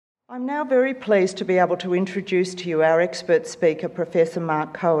I'm now very pleased to be able to introduce to you our expert speaker, Professor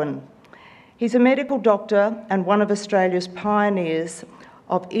Marc Cohen. He's a medical doctor and one of Australia's pioneers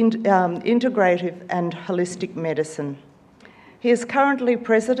of integrative and holistic medicine. He is currently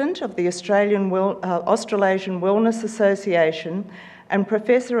President of the Australasian Wellness Association and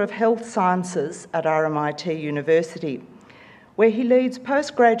Professor of Health Sciences at RMIT University, where he leads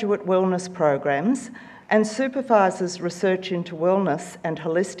postgraduate wellness programs and supervises research into wellness and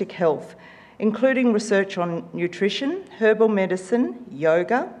holistic health, including research on nutrition, herbal medicine,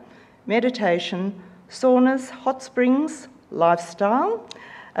 yoga, meditation, saunas, hot springs, lifestyle,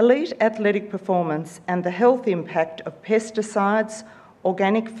 elite athletic performance, and the health impact of pesticides,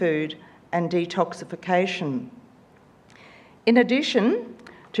 organic food, and detoxification. In addition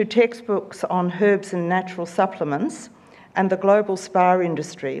to textbooks on herbs and natural supplements and the global spa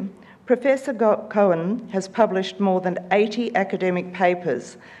industry, Professor Cohen has published more than 80 academic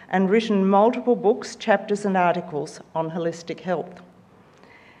papers and written multiple books, chapters, and articles on holistic health.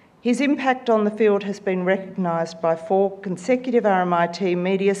 His impact on the field has been recognised by 4 consecutive RMIT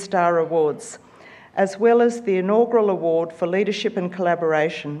Media Star Awards, as well as the inaugural award for leadership and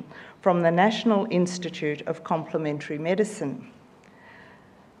collaboration from the National Institute of Complementary Medicine.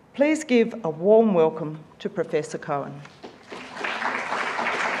 Please give a warm welcome to Professor Cohen.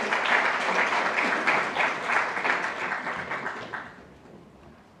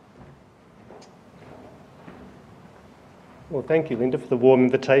 Well, thank you, Linda, for the warm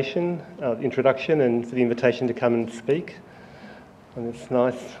introduction, and for the invitation to come and speak on this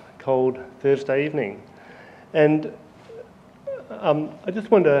nice, cold Thursday evening. And I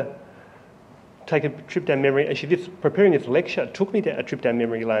just want to take a trip down memory. Actually, preparing this lecture took me a trip down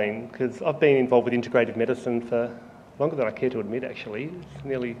memory lane, because I've been involved with integrative medicine for longer than I care to admit, actually. It's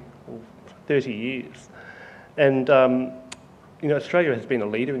nearly 30 years. And, Australia has been a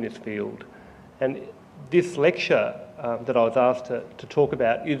leader in this field. And this lecture that I was asked to talk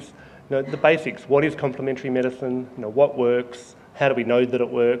about is the basics. What is complementary medicine? What works? How do we know that it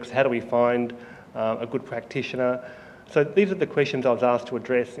works? How do we find a good practitioner? So these are the questions I was asked to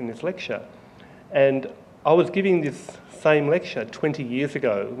address in this lecture. And I was giving this same lecture 20 years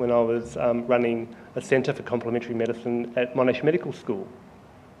ago when I was running a centre for complementary medicine at Monash Medical School.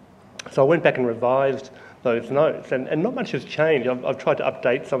 So I went back and revised those notes, and not much has changed. I've tried to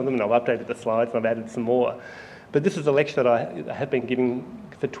update some of them, and I've updated the slides, and I've added some more. But this is a lecture that I have been giving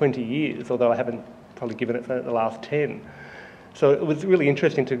for 20 years, although I haven't probably given it for the last 10. So it was really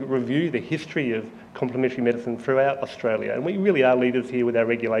interesting to review the history of complementary medicine throughout Australia. And we really are leaders here with our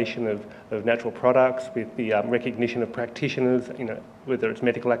regulation of natural products, with the recognition of practitioners, whether it's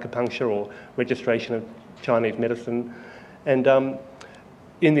medical acupuncture or registration of Chinese medicine. And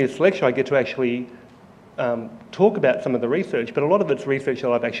in this lecture, I get to actually talk about some of the research, but a lot of it's research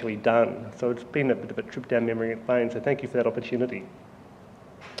that I've actually done. So it's been a bit of a trip down memory lane, so thank you for that opportunity.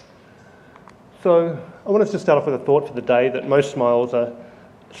 So I want us to start off with a thought for the day that most smiles are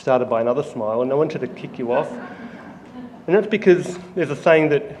started by another smile, and I wanted to kick you off. And that's because there's a saying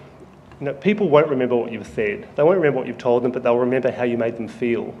that people won't remember what you've said. They won't remember what you've told them, but they'll remember how you made them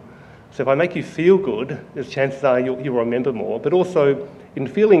feel. So if I make you feel good, there's chances are you'll remember more. But also, in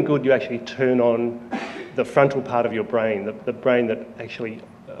feeling good, you actually turn on the frontal part of your brain, the brain that actually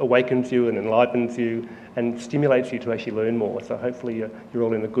awakens you and enlightens you and stimulates you to actually learn more. So hopefully you're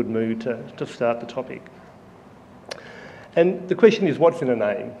all in a good mood to start the topic. And the question is, what's in a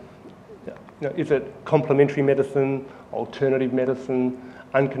name? Is it complementary medicine, alternative medicine,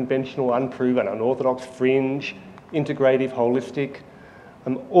 unconventional, unproven, unorthodox, fringe, integrative, holistic?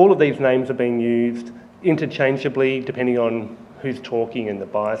 All of these names are being used interchangeably depending on who's talking and the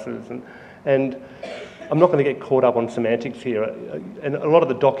biases. And I'm not going to get caught up on semantics here. And a lot of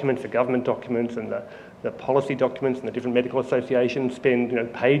the documents, the government documents and the policy documents and the different medical associations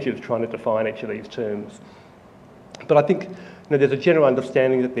spend pages trying to define each of these terms. But I think there's a general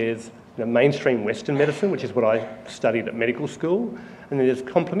understanding that there's mainstream Western medicine, which is what I studied at medical school, and then there's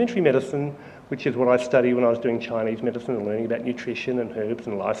complementary medicine, which is what I studied when I was doing Chinese medicine and learning about nutrition and herbs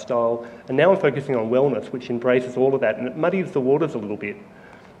and lifestyle. And now I'm focusing on wellness, which embraces all of that, and it muddies the waters a little bit.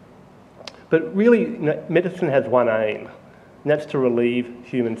 But really, medicine has one aim, and that's to relieve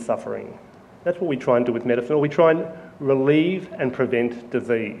human suffering. That's what we try and do with medicine, or we try and relieve and prevent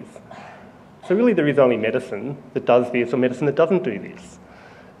disease. So really there is only medicine that does this, or medicine that doesn't do this.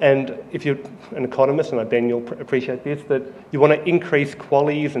 And if you're an economist, and Ben, you'll appreciate this, that you want to increase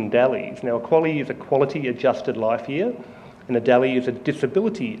QALYs and DALYs. Now, a QALY is a quality-adjusted life year, and a DALY is a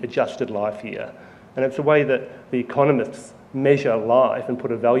disability-adjusted life year. And it's a way that the economists measure life and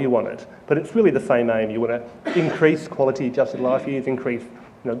put a value on it. But it's really the same aim. You want to increase quality adjusted life years, increase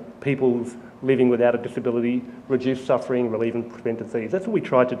people's living without a disability, reduce suffering, relieve and prevent disease. That's what we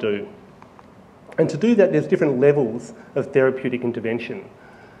try to do. And to do that, there's different levels of therapeutic intervention.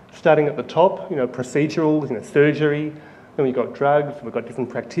 Starting at the top, procedural, surgery, then we've got drugs, we've got different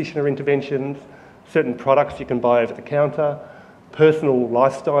practitioner interventions, certain products you can buy over the counter, personal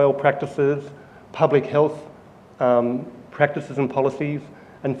lifestyle practices, public health practices and policies,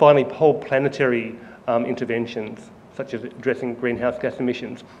 and finally whole planetary interventions, such as addressing greenhouse gas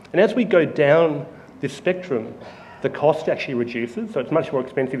emissions. And as we go down this spectrum, the cost actually reduces, so it's much more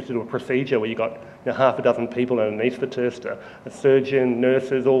expensive to do a procedure where you've got half a dozen people, an anaesthetist, a surgeon,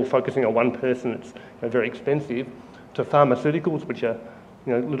 nurses, all focusing on one person. It's very expensive, to pharmaceuticals, which are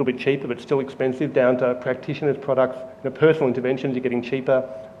a little bit cheaper but still expensive, down to practitioners' products, personal interventions, you're getting cheaper,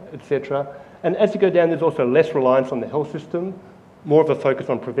 etc. And as you go down, there's also less reliance on the health system, more of a focus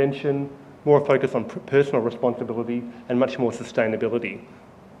on prevention, more a focus on personal responsibility, and much more sustainability.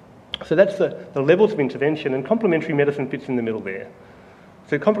 So that's the levels of intervention, and complementary medicine fits in the middle there.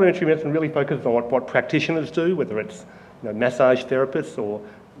 So complementary medicine really focuses on what practitioners do, whether it's massage therapists or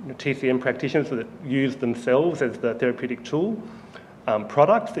TCM practitioners that use themselves as the therapeutic tool,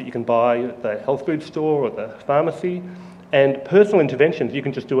 products that you can buy at the health food store or the pharmacy, and personal interventions you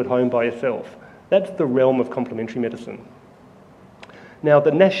can just do at home by yourself. That's the realm of complementary medicine. Now,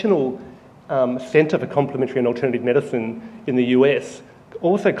 the National Centre for Complementary and Alternative Medicine in the US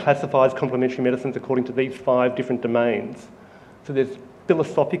also classifies complementary medicines according to these 5 different domains. So there's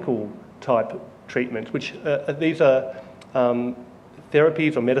philosophical type treatments, which these are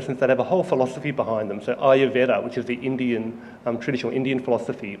therapies or medicines that have a whole philosophy behind them. So Ayurveda, which is the Indian, traditional Indian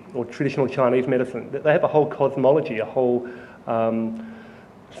philosophy, or traditional Chinese medicine, they have a whole cosmology, a whole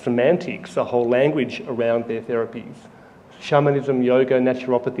semantics, a whole language around their therapies. Shamanism, yoga,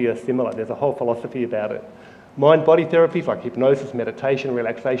 naturopathy are similar. There's a whole philosophy about it. Mind-body therapies like hypnosis, meditation,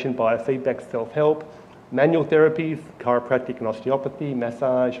 relaxation, biofeedback, self-help. Manual therapies, chiropractic and osteopathy,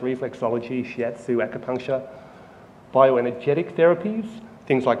 massage, reflexology, shiatsu, acupuncture. Bioenergetic therapies,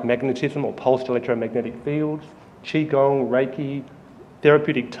 things like magnetism or pulsed electromagnetic fields, qigong, reiki,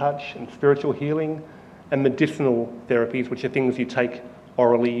 therapeutic touch and spiritual healing, and medicinal therapies, which are things you take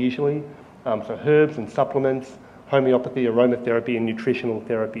orally usually, so herbs and supplements, homeopathy, aromatherapy, and nutritional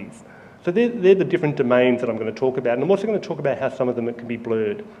therapies. So they're the different domains that I'm going to talk about, and I'm also going to talk about how some of them can be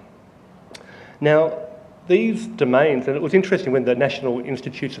blurred. Now, these domains, and it was interesting when the National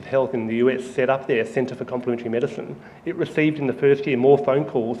Institutes of Health in the US set up their Centre for Complementary Medicine, it received in the first year more phone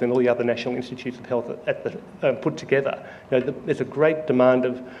calls than all the other National Institutes of Health put together. There's a great demand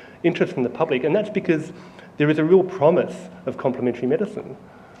of interest from the public, and that's because there is a real promise of complementary medicine.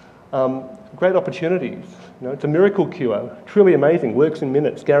 Great opportunities. It's a miracle cure, truly amazing, works in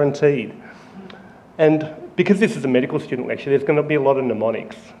minutes, guaranteed. And because this is a medical student lecture, there's going to be a lot of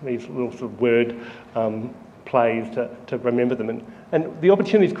mnemonics, these little sort of word plays to remember them. And the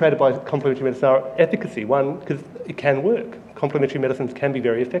opportunities created by complementary medicine are efficacy. One, because it can work. Complementary medicines can be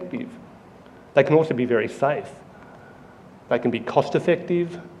very effective. They can also be very safe. They can be cost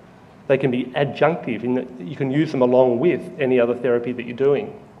effective. They can be adjunctive in that you can use them along with any other therapy that you're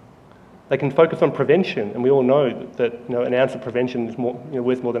doing. They can focus on prevention, and we all know that an ounce of prevention is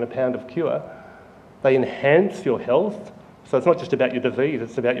worth more than a pound of cure. They enhance your health, so it's not just about your disease,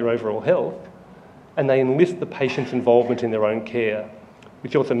 it's about your overall health. And they enlist the patient's involvement in their own care,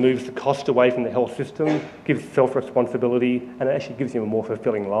 which also moves the cost away from the health system, gives self-responsibility, and it actually gives you a more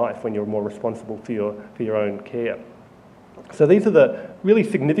fulfilling life when you're more responsible for your own care. So these are the really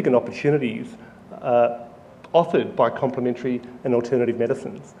significant opportunities offered by complementary and alternative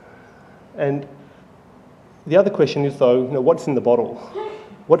medicines. And the other question is, though, what's in the bottle?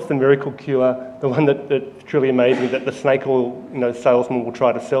 What's the miracle cure, the one that's truly amazing that the snake oil salesman will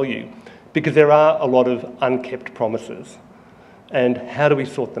try to sell you? Because there are a lot of unkept promises. And how do we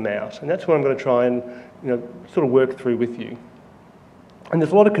sort them out? And that's what I'm going to try and sort of work through with you. And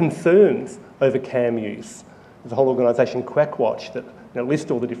there's a lot of concerns over CAM use. There's a whole organisation, Quackwatch, that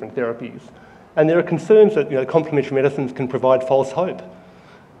lists all the different therapies. And there are concerns that complementary medicines can provide false hope.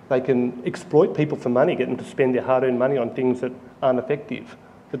 They can exploit people for money, get them to spend their hard-earned money on things that aren't effective.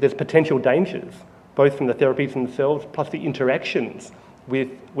 That there's potential dangers, both from the therapies themselves, plus the interactions with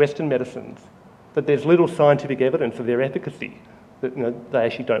Western medicines. That there's little scientific evidence of their efficacy, that they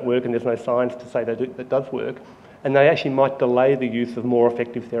actually don't work, and there's no science to say that does work, and they actually might delay the use of more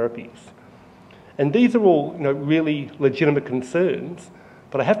effective therapies. And these are all really legitimate concerns,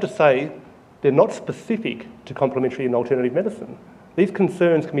 but I have to say they're not specific to complementary and alternative medicine. These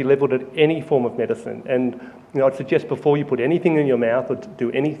concerns can be levelled at any form of medicine, and I'd suggest before you put anything in your mouth or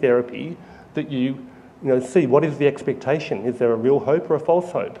do any therapy that you see what is the expectation. Is there a real hope or a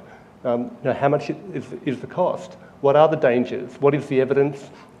false hope? How much is the cost? What are the dangers? What is the evidence?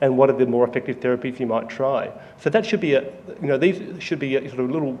 And what are the more effective therapies you might try? So that should be these should be sort of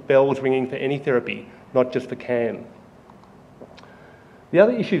little bells ringing for any therapy, not just for CAM. The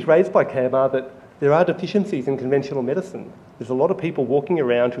other issues raised by CAM are that there are deficiencies in conventional medicine. There's a lot of people walking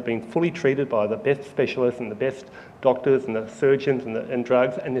around who've been fully treated by the best specialists and the best doctors and the surgeons and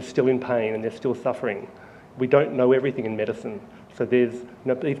drugs, and they're still in pain and they're still suffering. We don't know everything in medicine, so these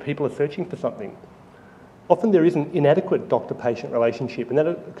people are searching for something. Often there is an inadequate doctor-patient relationship, and that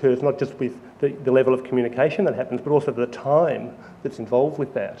occurs not just with the level of communication that happens, but also the time that's involved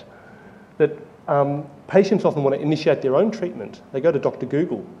with that. That patients often want to initiate their own treatment. They go to Dr.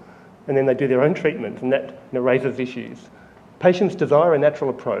 Google, and then they do their own treatment, and that raises issues. Patients desire a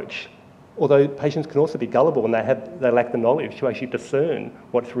natural approach, although patients can also be gullible and they lack the knowledge to actually discern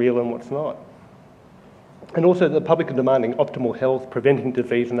what's real and what's not. And also the public are demanding optimal health, preventing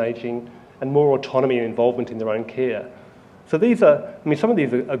disease and ageing, and more autonomy and involvement in their own care. So these are, some of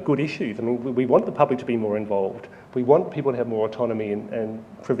these are good issues. We want the public to be more involved. We want people to have more autonomy and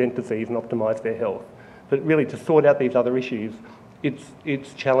prevent disease and optimise their health. But really, to sort out these other issues,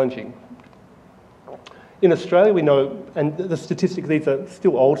 it's challenging. In Australia, we know, and the statistics, these are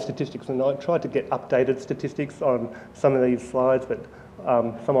still old statistics, and I tried to get updated statistics on some of these slides, but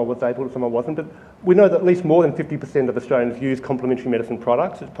some I was able to, some I wasn't. But we know that at least more than 50% of Australians use complementary medicine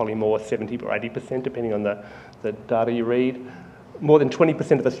products. It's probably more 70 or 80%, depending on the data you read. More than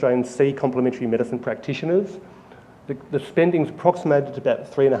 20% of Australians see complementary medicine practitioners. The spending's approximated to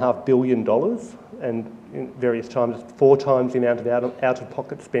about $3.5 billion, and in various times, 4 times the amount of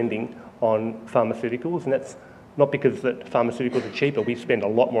out-of-pocket spending on pharmaceuticals, and that's not because that pharmaceuticals are cheaper. We spend a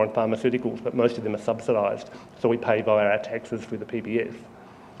lot more on pharmaceuticals, but most of them are subsidised, so we pay via our taxes through the PBS.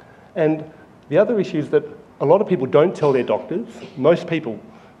 And the other issue is that a lot of people don't tell their doctors. Most people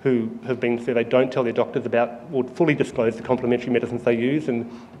who have been surveyed don't tell their doctors about or fully disclose the complementary medicines they use.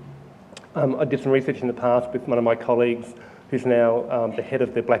 And I did some research in the past with one of my colleagues who's now the head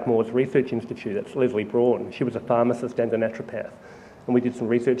of the Blackmores Research Institute. That's Leslie Braun. She was a pharmacist and a naturopath. And we did some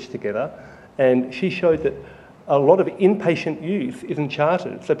research together. And she showed that a lot of inpatient use isn't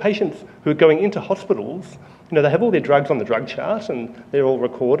charted. So patients who are going into hospitals, they have all their drugs on the drug chart and they're all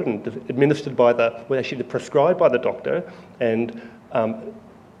recorded and administered by actually prescribed by the doctor and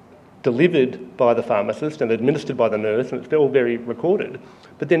delivered by the pharmacist and administered by the nurse, and it's all very recorded.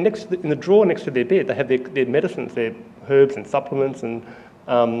 But then in the drawer next to their bed, they have their medicines, their herbs and supplements and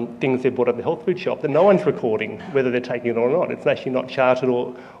things they bought at the health food shop that no one's recording whether they're taking it or not. It's actually not charted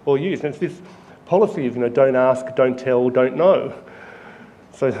or used. And it's this policy of, don't ask, don't tell, don't know.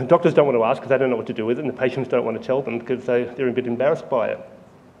 So doctors don't want to ask because they don't know what to do with it, and the patients don't want to tell them because they're a bit embarrassed by it.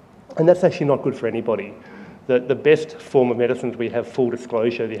 And that's actually not good for anybody. The best form of medicine is we have full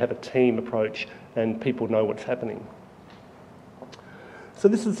disclosure, we have a team approach, and people know what's happening. So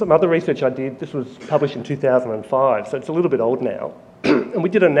this is some other research I did. This was published in 2005, so it's a little bit old now. And we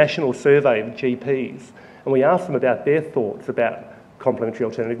did a national survey of GPs, and we asked them about their thoughts about complementary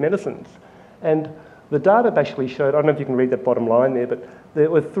alternative medicines. And the data basically showed, I don't know if you can read that bottom line there, but there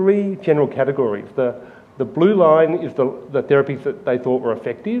were 3 general categories. The blue line is the therapies that they thought were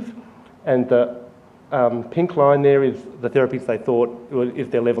effective, and the pink line there is the therapies they thought is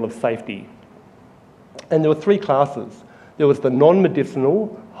their level of safety. And there were 3 classes. There was the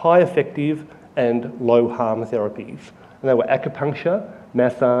non-medicinal, high effective, and low harm therapies. And they were acupuncture,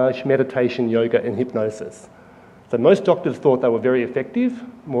 massage, meditation, yoga, and hypnosis. So most doctors thought they were very effective,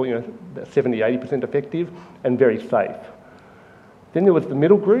 more, 70-80% effective, and very safe. Then there was the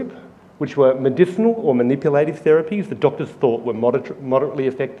middle group, which were medicinal or manipulative therapies the doctors thought were moderately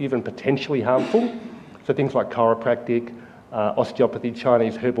effective and potentially harmful. So things like chiropractic, osteopathy,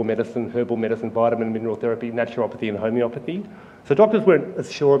 Chinese herbal medicine, vitamin and mineral therapy, naturopathy and homeopathy. So doctors weren't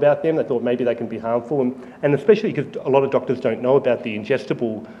as sure about them. They thought maybe they can be harmful, and especially because a lot of doctors don't know about the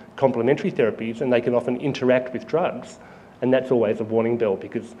ingestible complementary therapies, and they can often interact with drugs. And that's always a warning bell,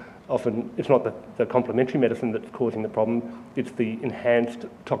 because often it's not the complementary medicine that's causing the problem, it's the enhanced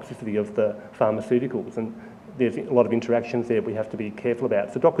toxicity of the pharmaceuticals. And there's a lot of interactions there we have to be careful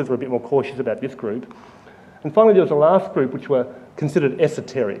about. So doctors were a bit more cautious about this group. And finally, there was a last group which were considered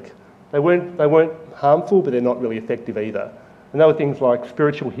esoteric. They weren't harmful, but they're not really effective either. And they were things like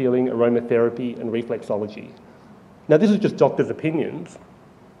spiritual healing, aromatherapy, and reflexology. Now, this is just doctors' opinions.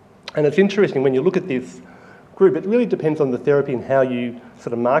 And it's interesting, when you look at this group, it really depends on the therapy and how you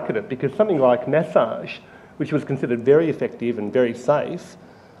sort of market it, because something like massage, which was considered very effective and very safe,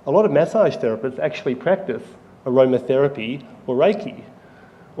 a lot of massage therapists actually practice aromatherapy or Reiki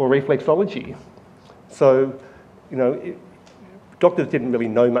or reflexology. So, doctors didn't really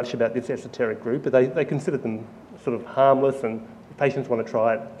know much about this esoteric group, but they considered them sort of harmless, and if patients want to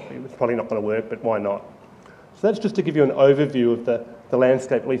try it, it's probably not going to work, but why not? So that's just to give you an overview of the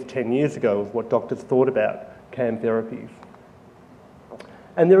landscape at least 10 years ago of what doctors thought about CAM therapies.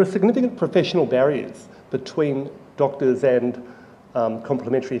 And there are significant professional barriers between doctors and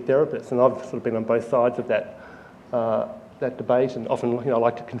complementary therapists, and I've sort of been on both sides of that debate, and often I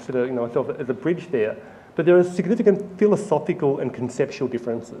like to consider myself as a bridge there. But there are significant philosophical and conceptual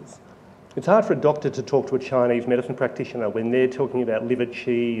differences. It's hard for a doctor to talk to a Chinese medicine practitioner when they're talking about liver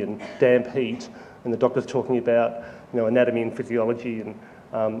qi and damp heat, and the doctor's talking about anatomy and physiology and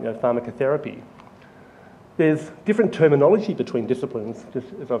pharmacotherapy. There's different terminology between disciplines, just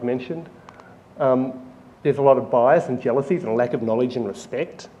as I've mentioned. There's a lot of bias and jealousies and a lack of knowledge and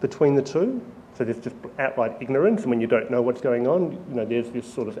respect between the two. So there's just outright ignorance, and when you don't know what's going on, there's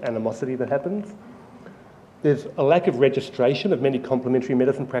this sort of animosity that happens. There's a lack of registration of many complementary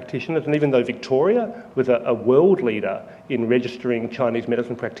medicine practitioners, and even though Victoria was a world leader in registering Chinese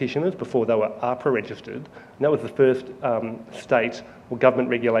medicine practitioners before they were APRA registered, and that was the first state or government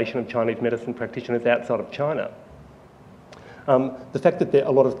regulation of Chinese medicine practitioners outside of China. The fact that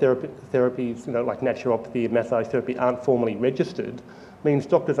a lot of therapies, like naturopathy and massage therapy, aren't formally registered means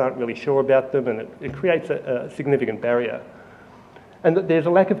doctors aren't really sure about them, and it creates a significant barrier. And that there's a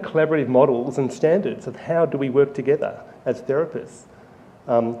lack of collaborative models and standards of how do we work together as therapists.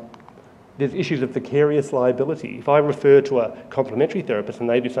 There's issues of vicarious liability. If I refer to a complementary therapist and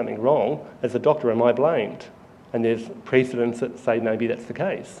they do something wrong, as a doctor, am I blamed? And there's precedents that say maybe that's the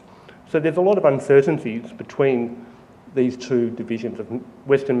case. So there's a lot of uncertainties between these two divisions of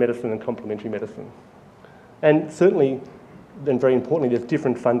Western medicine and complementary medicine. And certainly, and very importantly, there's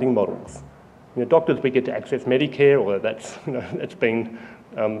different funding models. Doctors, we get to access Medicare, although that's been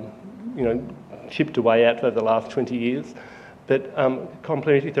chipped away at over the last 20 years. But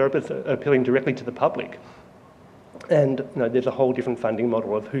complementary therapists are appealing directly to the public. And there's a whole different funding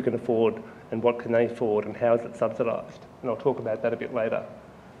model of who can afford and what can they afford and how is it subsidised. And I'll talk about that a bit later.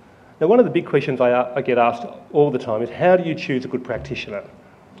 Now, one of the big questions I get asked all the time is, how do you choose a good practitioner?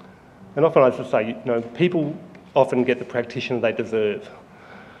 And often I just say, people often get the practitioner they deserve.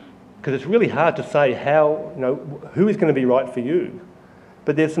 Because it's really hard to say who is going to be right for you.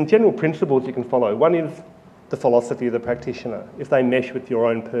 But there's some general principles you can follow. One is the philosophy of the practitioner, if they mesh with your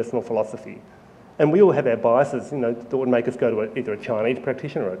own personal philosophy. And we all have our biases, that would make us go to either a Chinese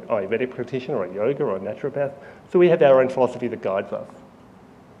practitioner, or an Ayurvedic practitioner, or a yoga, or a naturopath. So we have our own philosophy that guides us.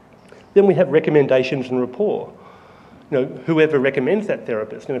 Then we have recommendations and rapport. Whoever recommends that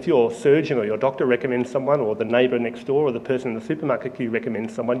therapist, and if your surgeon or your doctor recommends someone, or the neighbour next door, or the person in the supermarket queue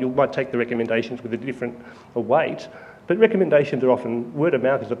recommends someone, you might take the recommendations with a different weight. But recommendations are often, word of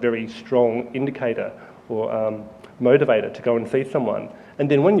mouth is a very strong indicator or motivator to go and see someone. And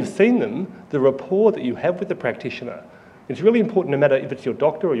then when you've seen them, the rapport that you have with the practitioner, it's really important, no matter if it's your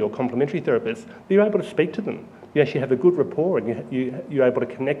doctor or your complementary therapist, that you're able to speak to them. You actually have a good rapport, and you're able to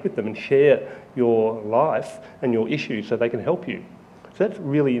connect with them and share your life and your issues so they can help you. So that's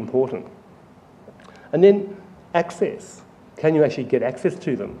really important. And then access. Can you actually get access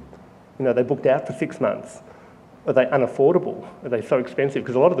to them? They're booked out for 6 months. Are they unaffordable? Are they so expensive?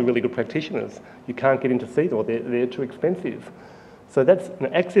 Because a lot of the really good practitioners, you can't get in to see them, or they're too expensive. So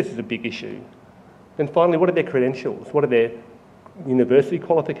access is a big issue. Then finally, what are their credentials? What are their university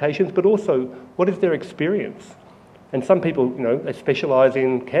qualifications? But also, what is their experience? And some people, they specialise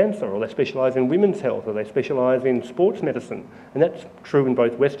in cancer, or they specialise in women's health, or they specialise in sports medicine. And that's true in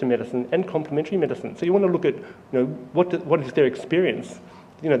both Western medicine and complementary medicine. So you want to look at, what is their experience?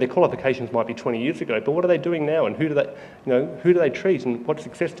 Their qualifications might be 20 years ago, but what are they doing now? And who do they treat, and what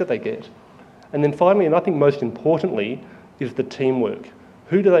success do they get? And then finally, and I think most importantly, is the teamwork.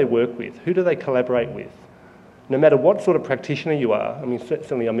 Who do they work with? Who do they collaborate with? No matter what sort of practitioner you are,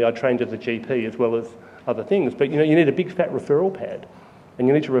 certainly I trained as a GP as well as other things, but you need a big fat referral pad, and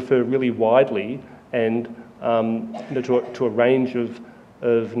you need to refer really widely and to a range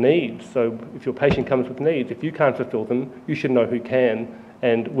of needs. So if your patient comes with needs, if you can't fulfil them, you should know who can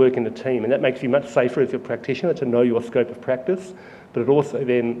and work in a team, and that makes you much safer as a practitioner to know your scope of practice, but it also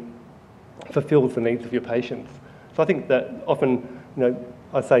then fulfills the needs of your patients. So I think that often,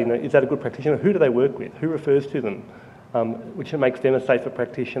 I say, is that a good practitioner? Who do they work with? Who refers to them? Which makes them a safer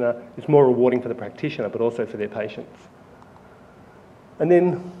practitioner. It's more rewarding for the practitioner, but also for their patients. And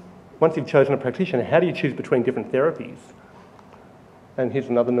then, once you've chosen a practitioner, how do you choose between different therapies? And here's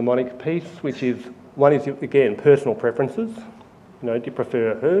another mnemonic piece, which is, one is, again, personal preferences. Do you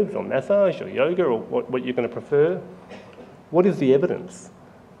prefer herbs or massage or yoga, or what you're going to prefer? What is the evidence?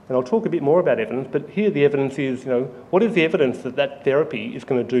 And I'll talk a bit more about evidence, but here the evidence is, what is the evidence that that therapy is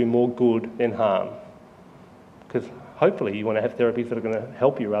going to do more good than harm? Because hopefully you want to have therapies that are going to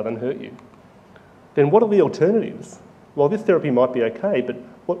help you rather than hurt you. Then what are the alternatives? Well, this therapy might be okay, but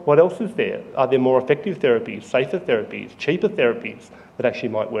what else is there? Are there more effective therapies, safer therapies, cheaper therapies that actually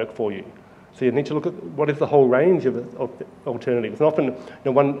might work for you? So you need to look at what is the whole range of alternatives. And often,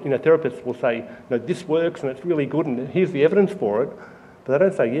 one therapist will say, this works and it's really good, and here's the evidence for it. But they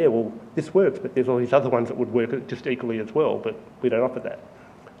don't say, yeah, well, this works, but there's all these other ones that would work just equally as well, but we don't offer that.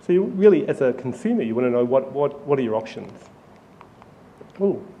 So you really, as a consumer, you want to know what are your options.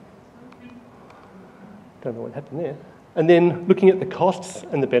 Oh, don't know what happened there. And then looking at the costs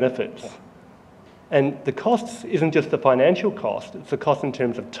and the benefits. And the costs isn't just the financial cost, it's the cost in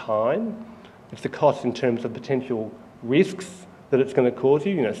terms of time, it's the cost in terms of potential risks that it's going to cause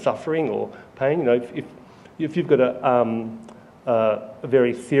you, suffering or pain. If you've got a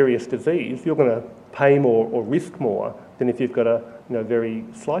very serious disease, you're going to pay more or risk more than if you've got a very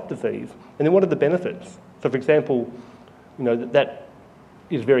slight disease. And then what are the benefits? So for example, that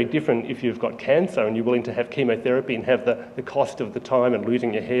is very different if you've got cancer and you're willing to have chemotherapy and have the cost of the time and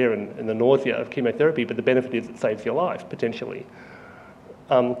losing your hair and the nausea of chemotherapy, but the benefit is it saves your life, potentially.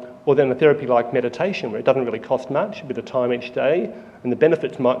 Or then a therapy like meditation, where it doesn't really cost much, a bit of time each day, and the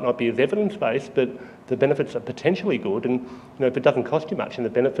benefits might not be as evidence-based, but the benefits are potentially good, and if it doesn't cost you much and the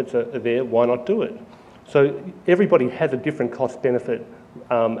benefits are there, why not do it? So everybody has a different cost-benefit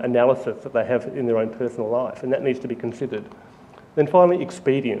analysis that they have in their own personal life, and that needs to be considered. Then finally,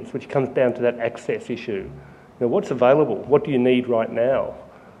 expedience, which comes down to that access issue. What's available? What do you need right now?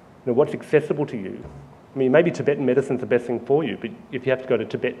 What's accessible to you? I mean, maybe Tibetan medicine's the best thing for you, but if you have to go to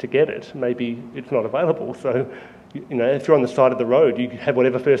Tibet to get it, maybe it's not available. So, if you're on the side of the road, you have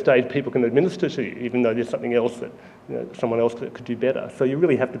whatever first aid people can administer to you, even though there's something else that someone else could do better. So you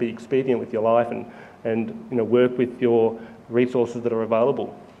really have to be expedient with your life and work with your resources that are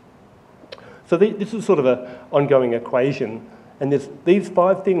available. So this is sort of an ongoing equation, and these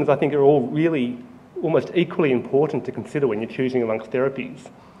 5 things I think are all really almost equally important to consider when you're choosing amongst therapies.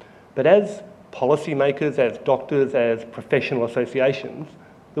 But as policymakers, as doctors, as professional associations,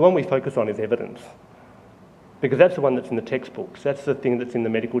 the one we focus on is evidence. Because that's the one that's in the textbooks, that's the thing that's in the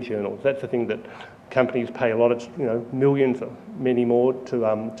medical journals, that's the thing that companies pay a lot of, millions or many more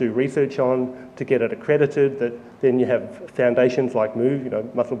to do research on, to get it accredited, that then you have foundations like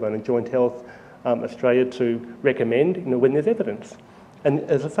MOVE, Muscle, Bone and Joint Health Australia, to recommend, when there's evidence. And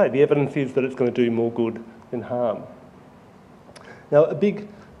as I say, the evidence is that it's going to do more good than harm. Now, a big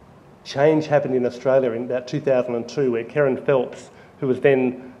change happened in Australia in about 2002, where Karen Phelps, who was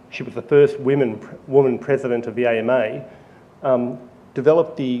then, she was the first woman president of the AMA,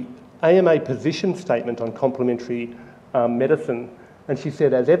 developed the AMA position statement on complementary medicine. And she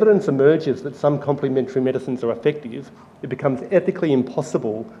said, as evidence emerges that some complementary medicines are effective, it becomes ethically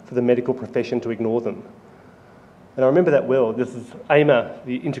impossible for the medical profession to ignore them. And I remember that well. This is AMA,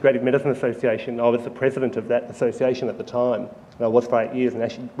 the Integrative Medicine Association. I was the president of that association at the time, and I was for 8 years. And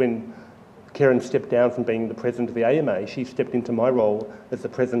actually, when Karen stepped down from being the president of the AMA, she stepped into my role as the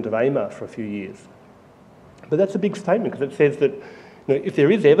president of AMA for a few years. But that's a big statement, because it says that if there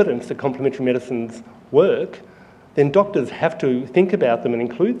is evidence that complementary medicines work, then doctors have to think about them and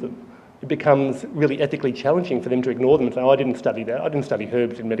include them. It becomes really ethically challenging for them to ignore them and say, I didn't study that, I didn't study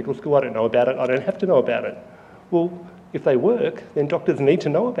herbs in medical school, I don't know about it, I don't have to know about it. Well, if they work, then doctors need to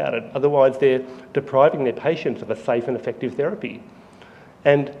know about it, otherwise they're depriving their patients of a safe and effective therapy.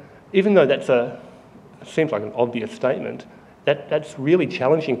 And even though seems like an obvious statement, that's really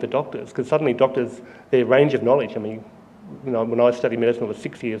challenging for doctors, because suddenly doctors, their range of knowledge, when I studied medicine, it was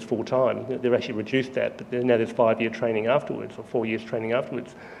 6 years full-time. They've actually reduced that, but now there's 5-year training afterwards, or 4 years training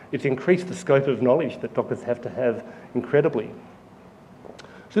afterwards. It's increased the scope of knowledge that doctors have to have incredibly.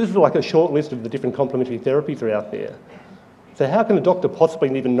 So this is like a short list of the different complementary therapies that are out there. So how can a doctor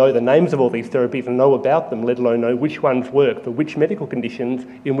possibly even know the names of all these therapies and know about them, let alone know which ones work for which medical conditions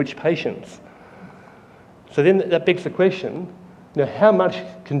in which patients? So then that begs the question, how much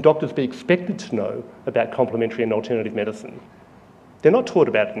can doctors be expected to know about complementary and alternative medicine? They're not taught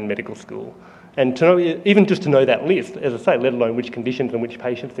about it in medical school. And to know, even just to know that list, as I say, let alone which conditions and which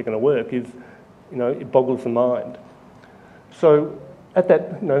patients they're going to work, is, it boggles the mind. So at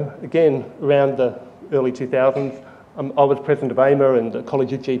that, again, around the early 2000s, I was president of AMA, and the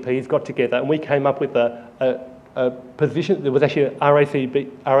College of GPs got together, and we came up with a position. There was actually an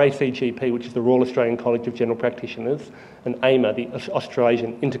RACGP, which is the Royal Australian College of General Practitioners, and AMA, the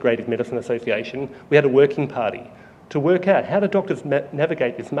Australasian Integrative Medicine Association. We had a working party to work out how do doctors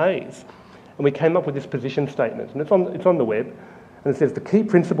navigate this maze. And we came up with this position statement, and it's on the web. And it says the key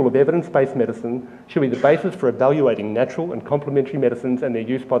principle of evidence-based medicine should be the basis for evaluating natural and complementary medicines and their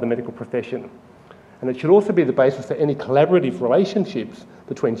use by the medical profession. And it should also be the basis for any collaborative relationships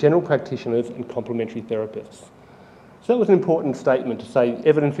between general practitioners and complementary therapists. So that was an important statement to say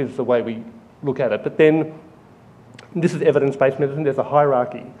evidence is the way we look at it. But then, this is evidence-based medicine, there's a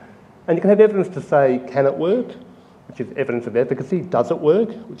hierarchy. And you can have evidence to say, can it work? Which is evidence of efficacy. Does it work?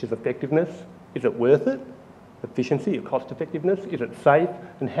 Which is effectiveness. Is it worth it? Efficiency or cost effectiveness. Is it safe?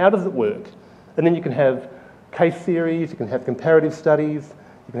 And how does it work? And then you can have case series, you can have comparative studies,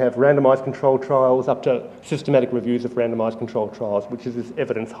 you can have randomised controlled trials up to systematic reviews of randomised controlled trials, which is this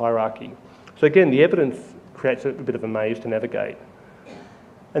evidence hierarchy. So again, the evidence creates a bit of a maze to navigate.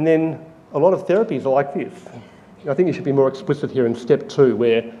 And then a lot of therapies are like this. I think you should be more explicit here in step 2,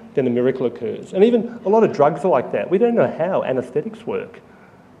 where then a miracle occurs. And even a lot of drugs are like that. We don't know how anaesthetics work.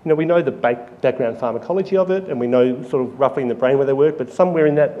 We know the background pharmacology of it, and we know sort of roughly in the brain where they work, but somewhere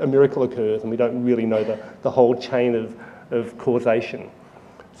in that a miracle occurs, and we don't really know the whole chain of causation.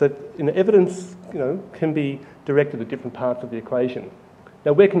 So evidence can be directed at different parts of the equation.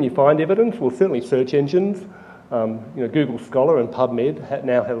 Now, where can you find evidence? Well, certainly search engines. Google Scholar and PubMed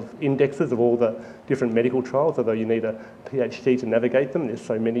now have indexes of all the different medical trials, although you need a PhD to navigate them. There's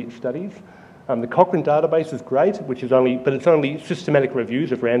so many studies. The Cochrane database is great, but it's only systematic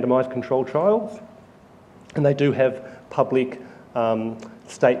reviews of randomised controlled trials. And they do have public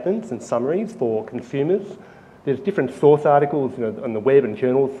statements and summaries for consumers. There's different source articles on the web and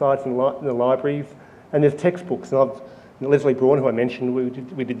journal sites and the libraries. And there's textbooks. And Leslie Braun, who I mentioned,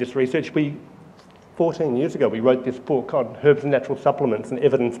 we did this research. 14 years ago, we wrote this book on herbs and natural supplements, an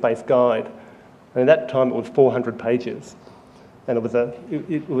evidence-based guide. And at that time, it was 400 pages. And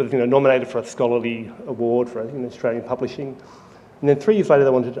it was nominated for a scholarly award for Australian publishing. And then 3 years later,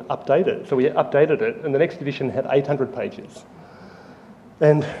 they wanted to update it. So we updated it, and the next edition had 800 pages.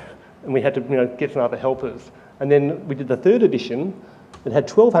 And we had to get some other helpers. And then we did the 3rd edition, it had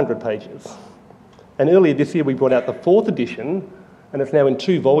 1,200 pages. And earlier this year, we brought out the 4th edition, and it's now in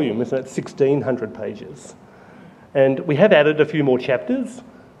 2 volumes, and it's 1,600 pages. And we have added a few more chapters,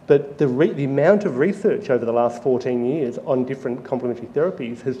 but the amount of research over the last 14 years on different complementary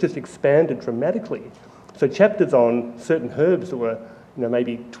therapies has just expanded dramatically. So chapters on certain herbs that were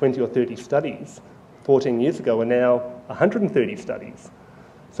maybe 20 or 30 studies 14 years ago are now 130 studies.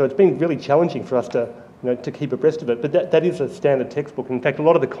 So it's been really challenging for us to keep abreast of it, but that is a standard textbook. In fact, a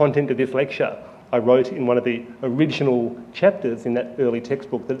lot of the content of this lecture I wrote in one of the original chapters in that early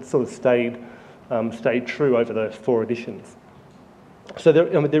textbook that sort of stayed true over those 4 editions. So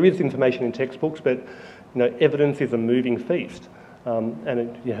there is information in textbooks, but evidence is a moving feast,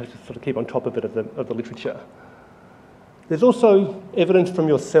 and you have to sort of keep on top of it of the literature. There's also evidence from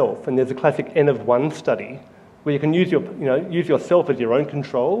yourself, and there's a classic N of 1 study where you can use yourself as your own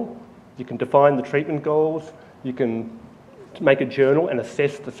control. You can define the treatment goals. You can make a journal and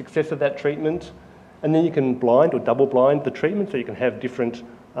assess the success of that treatment, and then you can blind or double blind the treatment, so you can have different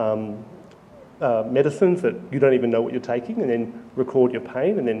medicines that you don't even know what you're taking, and then record your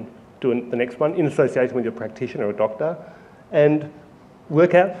pain, and then do the next one in association with your practitioner or doctor, and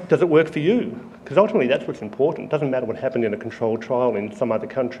work out, does it work for you? Because ultimately that's what's important. It doesn't matter what happened in a controlled trial in some other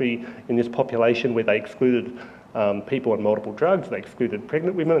country in this population where they excluded people on multiple drugs, they excluded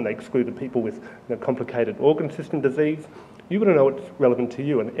pregnant women, and they excluded people with complicated organ system disease. You want to know what's relevant to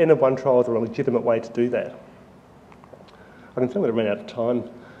you, and N of 1 trials are a legitimate way to do that. I can see I'm going to run out of time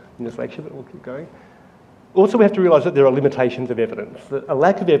in this lecture, but we'll keep going. Also, we have to realise that there are limitations of evidence. That a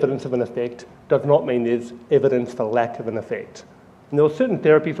lack of evidence of an effect does not mean there's evidence for lack of an effect. And there are certain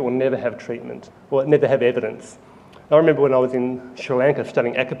therapies that will never have treatment, or never have evidence. I remember when I was in Sri Lanka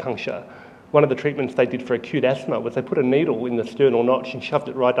studying acupuncture, one of the treatments they did for acute asthma was they put a needle in the sternal notch and shoved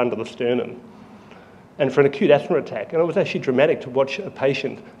it right under the sternum. And for an acute asthma attack, and it was actually dramatic to watch a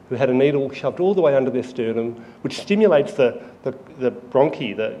patient who had a needle shoved all the way under their sternum, which stimulates the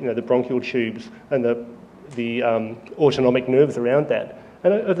bronchi, the bronchial tubes, and the autonomic nerves around that.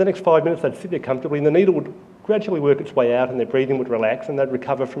 And over the next 5 minutes, they'd sit there comfortably, and the needle would gradually work its way out, and their breathing would relax, and they'd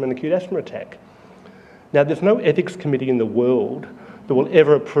recover from an acute asthma attack. Now, there's no ethics committee in the world that will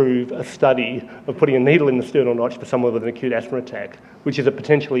ever approve a study of putting a needle in the sternal notch for someone with an acute asthma attack, which is a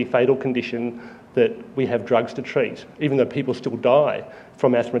potentially fatal condition that we have drugs to treat, even though people still die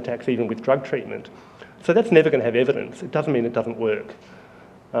from asthma attacks even with drug treatment. So that's never going to have evidence. It doesn't mean it doesn't work.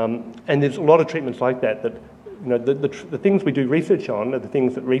 And there's a lot of treatments like that the things we do research on are the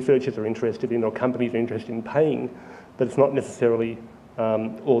things that researchers are interested in or companies are interested in paying, but it's not necessarily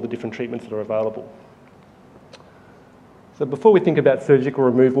all the different treatments that are available. So before we think about surgical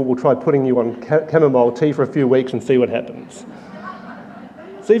removal, we'll try putting you on chamomile tea for a few weeks and see what happens.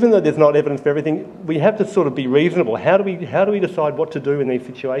 So even though there's not evidence for everything, we have to sort of be reasonable. How do we decide what to do in these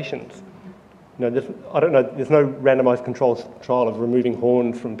situations? You know, there's no randomised controlled trial of removing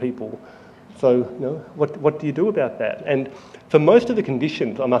horns from people. So, you know, what do you do about that? And for most of the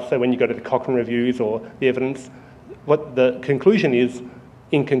conditions, I must say, when you go to the Cochrane reviews or the evidence, what the conclusion is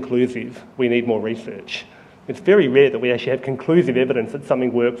inconclusive. We need more research. It's very rare that we actually have conclusive evidence that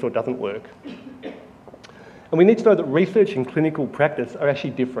something works or doesn't work. And we need to know that research and clinical practice are actually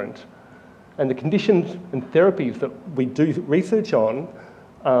different. And the conditions and therapies that we do research on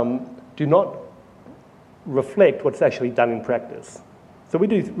do not reflect what's actually done in practice. So we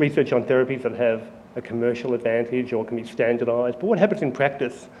do research on therapies that have a commercial advantage or can be standardised, but what happens in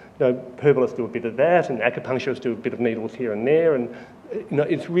practice? You know, herbalists do a bit of that, and acupuncturists do a bit of needles here and there, and you know,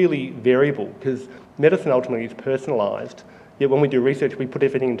 it's really variable because medicine ultimately is personalised. Yet when we do research, we put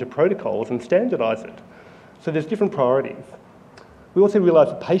everything into protocols and standardise it. So there's different priorities. We also realise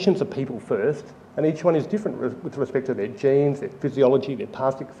that patients are people first, and each one is different with respect to their genes, their physiology, their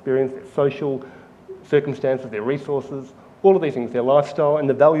past experience, their social circumstances, their resources, all of these things, their lifestyle, and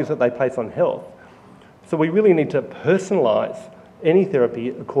the values that they place on health. So we really need to personalise any therapy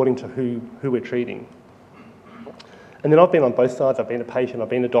according to who we're treating. And then I've been on both sides. I've been a patient, I've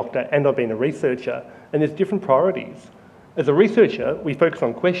been a doctor, and I've been a researcher, and there's different priorities. As a researcher, we focus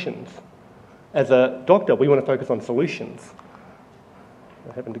on questions. As a doctor, we want to focus on solutions.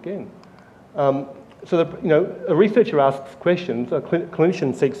 That happened again. A researcher asks questions, a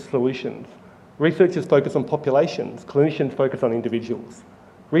clinician seeks solutions. Researchers focus on populations, clinicians focus on individuals.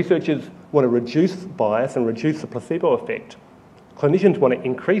 Researchers want to reduce bias and reduce the placebo effect. Clinicians want to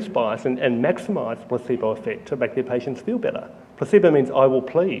increase bias and maximise the placebo effect to make their patients feel better. Placebo means I will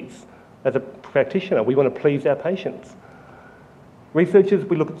please. As a practitioner, we want to please our patients. Researchers,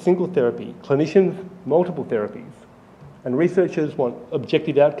 we look at single therapy. Clinicians, multiple therapies. And researchers want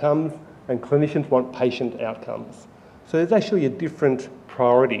objective outcomes and clinicians want patient outcomes. So there's actually a different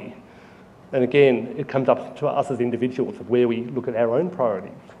priority. And again, it comes up to us as individuals of where we look at our own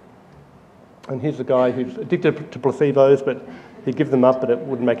priorities. And here's a guy who's addicted to placebos, but he'd give them up, but it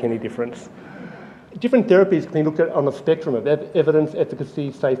wouldn't make any difference. Different therapies can be looked at on the spectrum of evidence, efficacy,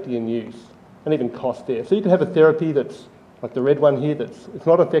 safety and use, and even cost there. So you can have a therapy that's, like the red one here, it's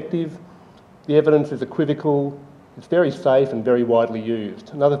not effective, the evidence is equivocal, it's very safe and very widely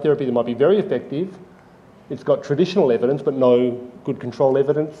used. Another therapy that might be very effective, it's got traditional evidence but no good control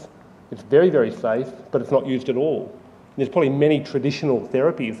evidence. It's very, very safe, but it's not used at all. And there's probably many traditional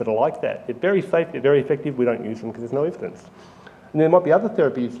therapies that are like that. They're very safe, they're very effective, we don't use them because there's no evidence. And there might be other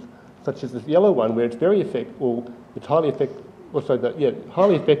therapies, such as this yellow one, where it's very effective, or it's highly effective,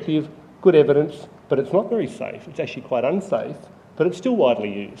 highly effective, good evidence, but it's not very safe. It's actually quite unsafe, but it's still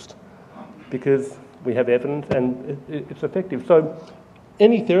widely used because we have evidence and it's effective. So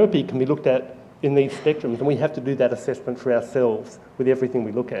any therapy can be looked at in these spectrums, and we have to do that assessment for ourselves with everything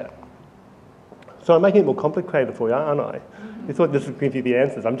we look at. So I'm making it more complicated for you, aren't I? You thought this would give you the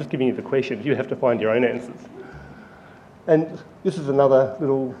answers. I'm just giving you the questions. You have to find your own answers. And this is another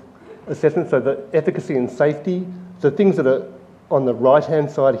little assessment. So the efficacy and safety. So things that are on the right-hand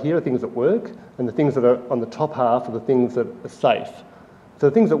side here are things that work, and the things that are on the top half are the things that are safe. So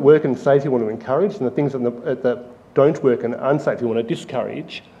the things that work and safe you want to encourage, and the things that don't work and are unsafe you want to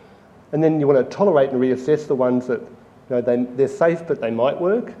discourage. And then you want to tolerate and reassess the ones that they're safe but they might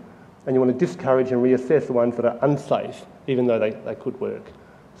work. And you want to discourage and reassess the ones that are unsafe, even though they could work.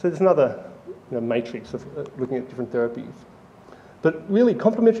 So there's another matrix of looking at different therapies. But really,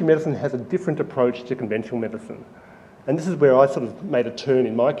 complementary medicine has a different approach to conventional medicine. And this is where I sort of made a turn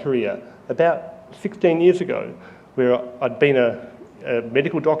in my career about 16 years ago, where I'd been a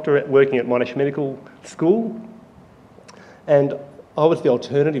medical doctor working at Monash Medical School, and I was the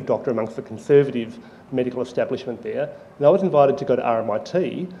alternative doctor amongst the conservative medical establishment there. And I was invited to go to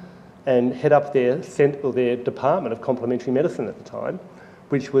RMIT and head up their department of complementary medicine at the time,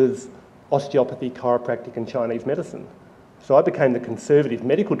 which was osteopathy, chiropractic and Chinese medicine. So I became the conservative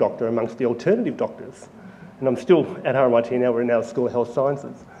medical doctor amongst the alternative doctors. And I'm still at RMIT now, we're now School of Health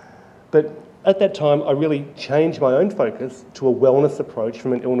Sciences. But at that time, I really changed my own focus to a wellness approach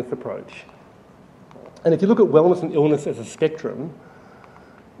from an illness approach. And if you look at wellness and illness as a spectrum,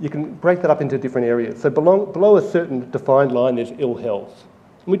 you can break that up into different areas. So below a certain defined line, there's ill health.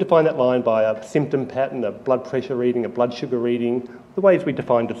 And we define that line by a symptom pattern, a blood pressure reading, a blood sugar reading, the ways we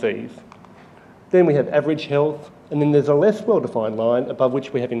define disease. Then we have average health, and then there's a less well-defined line above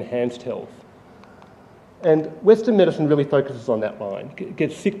which we have enhanced health. And Western medicine really focuses on that line,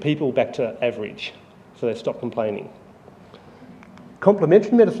 gets sick people back to average, so they stop complaining.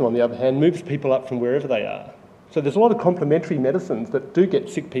 Complementary medicine, on the other hand, moves people up from wherever they are. So there's a lot of complementary medicines that do get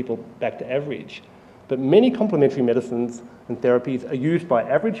sick people back to average, but many complementary medicines and therapies are used by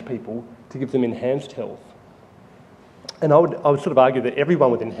average people to give them enhanced health. And I would sort of argue that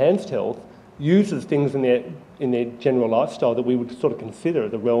everyone with enhanced health uses things in their general lifestyle that we would sort of consider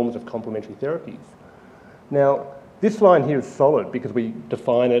the realms of complementary therapies. Now, this line here is solid because we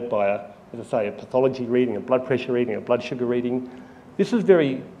define it by as I say, a pathology reading, a blood pressure reading, a blood sugar reading. This is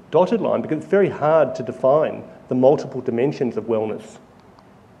very dotted line because it's very hard to define the multiple dimensions of wellness.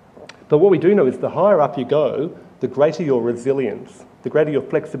 But what we do know is the higher up you go, the greater your resilience, the greater your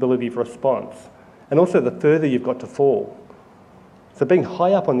flexibility of response, and also the further you've got to fall. So being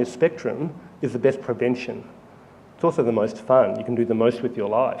high up on this spectrum is the best prevention. It's also the most fun. You can do the most with your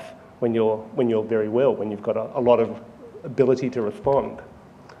life when you're very well, when you've got a lot of ability to respond.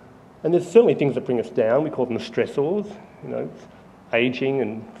 And there's certainly things that bring us down. We call them the stressors, you know, ageing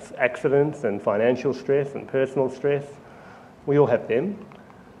and accidents and financial stress and personal stress. We all have them.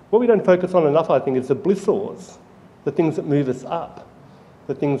 What we don't focus on enough, I think, is the blissors, the things that move us up,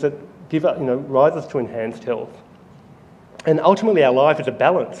 the things that give us, rise us to enhanced health. And ultimately our life is a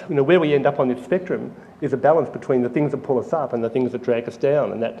balance. Where we end up on this spectrum is a balance between the things that pull us up and the things that drag us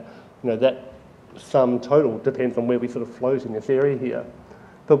down, and that sum total depends on where we sort of float in this area here.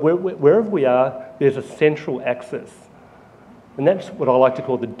 But wherever we are, there's a central axis. And that's what I like to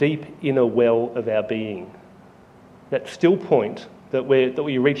call the deep inner well of our being. That still point that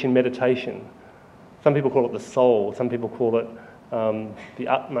we reach in meditation. Some people call it the soul, some people call it the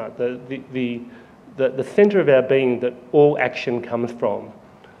atma, the centre of our being that all action comes from.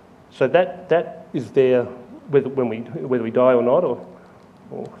 So that is there whether we die or not,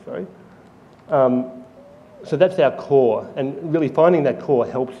 so that's our core, and really finding that core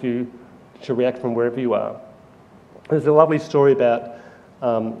helps you to react from wherever you are. There's a lovely story about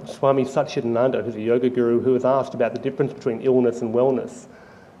Swami Satchidananda, who's a yoga guru, who was asked about the difference between illness and wellness.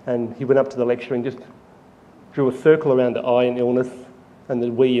 And he went up to the lecture and just drew a circle around the I in illness and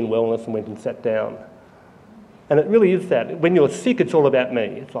the we in wellness and went and sat down. And it really is that. When you're sick, it's all about me.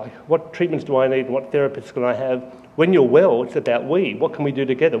 It's like, what treatments do I need and what therapists can I have? When you're well, it's about we. What can we do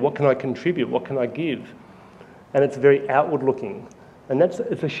together? What can I contribute? What can I give? And it's very outward looking. And it's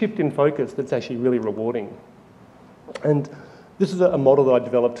a shift in focus that's actually really rewarding. And this is a model that I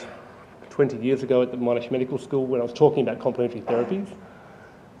developed 20 years ago at the Monash Medical School when I was talking about complementary therapies.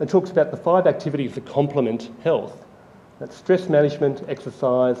 It talks about the 5 activities that complement health. That's stress management,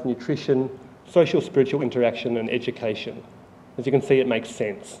 exercise, nutrition, social spiritual interaction and education. As you can see, it makes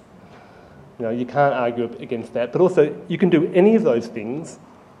sense. You can't argue against that. But also, you can do any of those things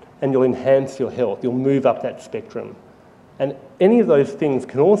and you'll enhance your health. You'll move up that spectrum. And any of those things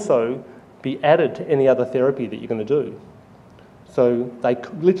can also be added to any other therapy that you're going to do. So they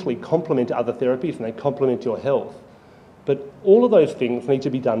literally complement other therapies and they complement your health. But all of those things need to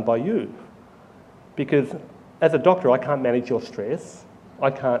be done by you. Because as a doctor, I can't manage your stress.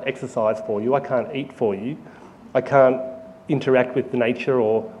 I can't exercise for you. I can't eat for you. I can't interact with nature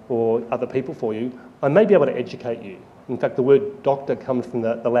or other people for you. I may be able to educate you. In fact, the word doctor comes from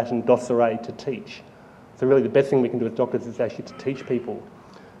the Latin docere, to teach. So really the best thing we can do as doctors is actually to teach people.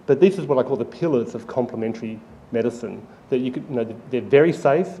 But this is what I call the pillars of complementary medicine. That they're very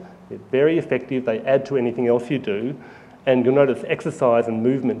safe, they're very effective, they add to anything else you do, and you'll notice exercise and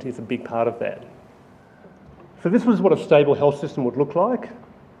movement is a big part of that. So this was what a stable health system would look like.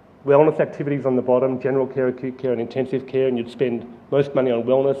 Wellness activities on the bottom, general care, acute care and intensive care, and you'd spend most money on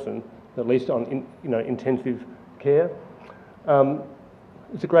wellness and at least on intensive care.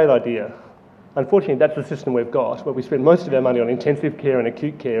 It's a great idea. Unfortunately, that's the system we've got, where we spend most of our money on intensive care and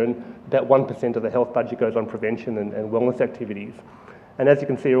acute care, and about 1% of the health budget goes on prevention and wellness activities. And as you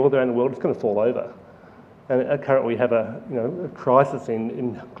can see, all around the world, it's going to fall over. And currently we have a crisis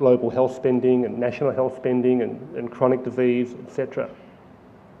in global health spending and national health spending and chronic disease, etc.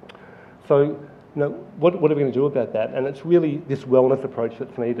 So, what are we going to do about that? And it's really this wellness approach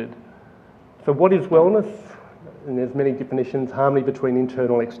that's needed. So what is wellness? And there's many definitions: harmony between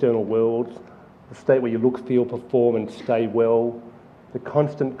internal and external worlds, the state where you look, feel, perform and stay well, the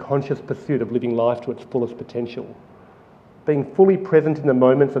constant conscious pursuit of living life to its fullest potential, being fully present in the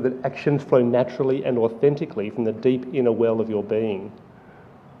moment so that actions flow naturally and authentically from the deep inner well of your being.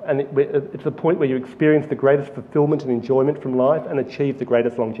 And it's the point where you experience the greatest fulfillment and enjoyment from life and achieve the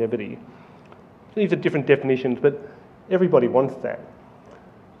greatest longevity. These are different definitions, but everybody wants that.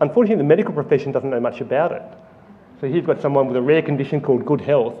 Unfortunately, the medical profession doesn't know much about it. So here you've got someone with a rare condition called good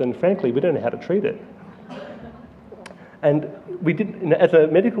health, and frankly, we don't know how to treat it. And we did, as a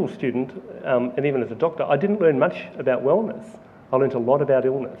medical student, and even as a doctor, I didn't learn much about wellness. I learned a lot about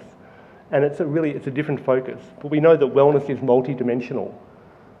illness. And it's a different focus. But we know that wellness is multidimensional.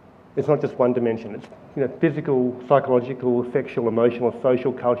 It's not just one dimension. It's physical, psychological, sexual, emotional,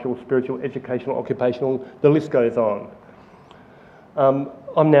 social, cultural, spiritual, educational, occupational. The list goes on.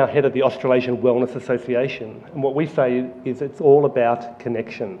 I'm now head of the Australasian Wellness Association, and what we say is it's all about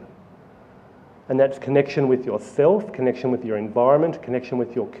connection. And that's connection with yourself, connection with your environment, connection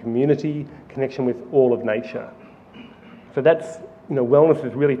with your community, connection with all of nature. So that's, wellness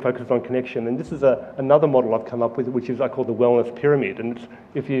is really focused on connection, and this is another model I've come up with, which is I call the wellness pyramid. And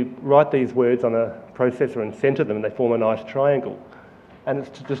if you write these words on a processor and center them, they form a nice triangle. And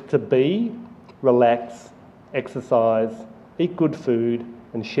it's just to be, relax, exercise, eat good food,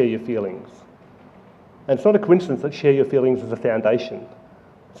 and share your feelings. And it's not a coincidence that share your feelings is a foundation.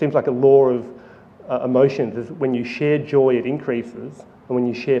 It seems like a law of emotions is when you share joy, it increases, and when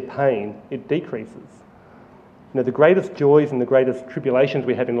you share pain, it decreases. The greatest joys and the greatest tribulations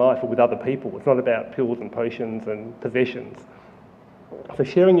we have in life are with other people. It's not about pills and potions and possessions. So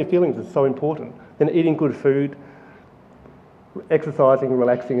sharing your feelings is so important. Then eating good food, exercising,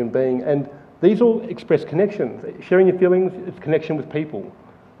 relaxing and being. And these all express connections. Sharing your feelings is connection with people.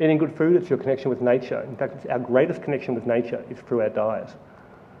 Eating good food, it's your connection with nature. In fact, our greatest connection with nature is through our diet.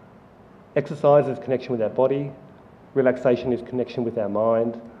 Exercise is connection with our body. Relaxation is connection with our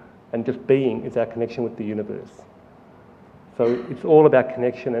mind. And just being is our connection with the universe. So it's all about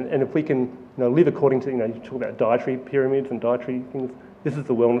connection. And if we can live according to, you talk about dietary pyramids and dietary things, this is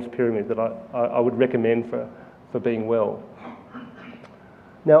the wellness pyramid that I would recommend for being well.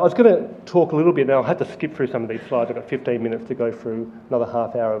 Now, I was going to talk a little bit, now I'll have to skip through some of these slides. I've got 15 minutes to go through another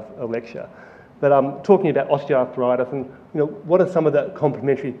half hour of a lecture. But I'm talking about osteoarthritis and, what are some of the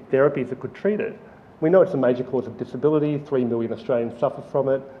complementary therapies that could treat it? We know it's a major cause of disability. 3 million Australians suffer from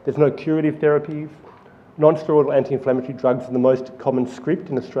it. There's no curative therapies. Non-steroidal anti-inflammatory drugs are the most common script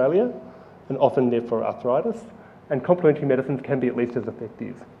in Australia, and often therefore arthritis. And complementary medicines can be at least as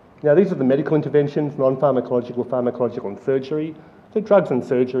effective. Now, these are the medical interventions: non-pharmacological, pharmacological, and surgery. So drugs and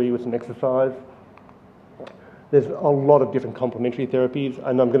surgery with some exercise. There's a lot of different complementary therapies,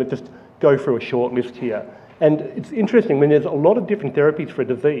 and I'm going to just go through a short list here. And it's interesting, when there's a lot of different therapies for a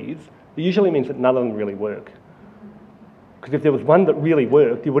disease, it usually means that none of them really work. Because if there was one that really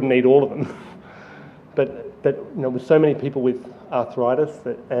worked, you wouldn't need all of them. But with so many people with arthritis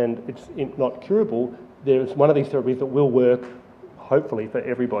and it's not curable, there's one of these therapies that will work, hopefully, for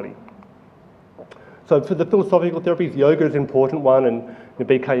everybody. So for the philosophical therapies, yoga is an important one, and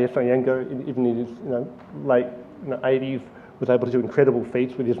BKS Iyengar, even in his late 80s, was able to do incredible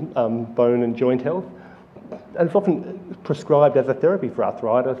feats with his bone and joint health. And it's often prescribed as a therapy for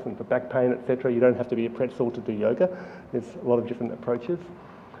arthritis and for back pain, etc. You don't have to be a pretzel to do yoga. There's a lot of different approaches.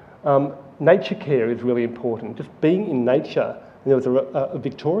 Nature care is really important. Just being in nature. And there was a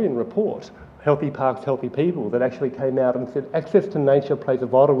Victorian report, Healthy Parks, Healthy People, that actually came out and said access to nature plays a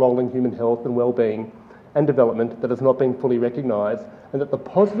vital role in human health and well-being and development that has not been fully recognised, and that the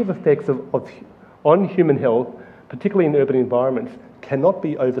positive effects on human health, particularly in urban environments, cannot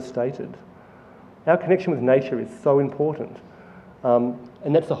be overstated. Our connection with nature is so important.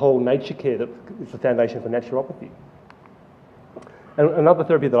 And that's the whole nature care that is the foundation for naturopathy. And another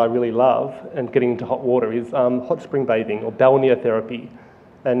therapy that I really love, and getting into hot water, is hot spring bathing or balneotherapy.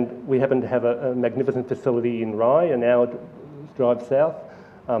 And we happen to have a magnificent facility in Rye, an hour drive south,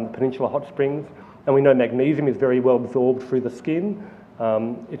 the Peninsula Hot Springs. And we know magnesium is very well absorbed through the skin.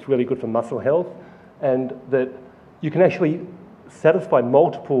 It's really good for muscle health. And that you can actually satisfy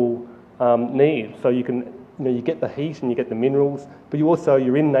multiple needs. So you can, you get the heat and you get the minerals, but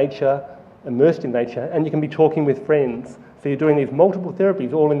you're in nature, immersed in nature, and you can be talking with friends. So you're doing these multiple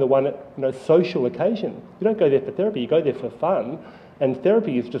therapies all in the one, social occasion. You don't go there for therapy, you go there for fun, and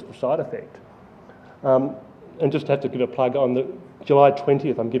therapy is just a side effect. And just have to give a plug, on the July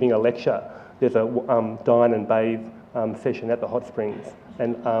 20th, I'm giving a lecture. There's a dine and bathe session at the hot springs,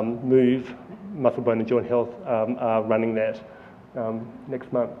 and Move, Muscle, Bone and Joint Health are running that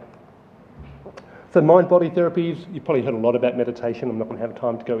next month. So mind-body therapies, you've probably heard a lot about meditation. I'm not going to have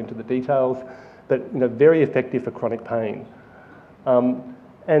time to go into the details, but very effective for chronic pain.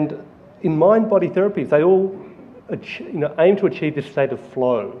 And in mind-body therapies, they all aim to achieve this state of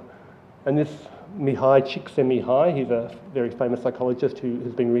flow. And this Mihai Csikszentmihalyi, he's a very famous psychologist who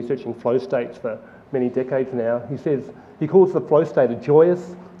has been researching flow states for many decades now. He calls the flow state a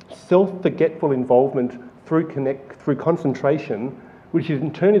joyous, self-forgetful involvement through concentration, which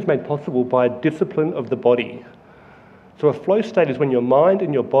in turn is made possible by a discipline of the body. So a flow state is when your mind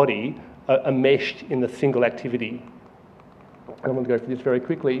and your body are meshed in a single activity. I'm going to go through this very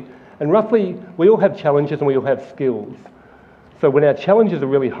quickly. And roughly, we all have challenges and we all have skills. So when our challenges are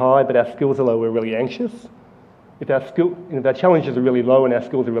really high but our skills are low, we're really anxious. If our challenges are really low and our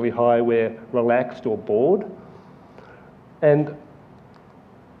skills are really high, we're relaxed or bored. And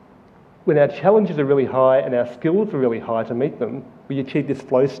when our challenges are really high and our skills are really high to meet them, we achieve this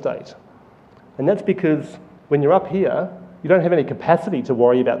flow state. And that's because when you're up here, you don't have any capacity to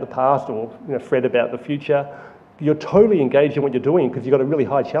worry about the past or fret about the future. You're totally engaged in what you're doing because you've got a really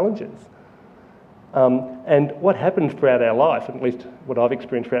high challenges. And what happens throughout our life, at least what I've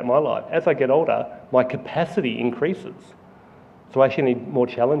experienced throughout my life, as I get older, my capacity increases. So I actually need more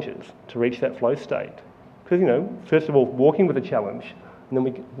challenges to reach that flow state. Because, first of all, walking with a challenge, and then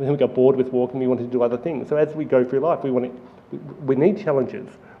we got bored with walking, we wanted to do other things. So as we go through life, we need challenges.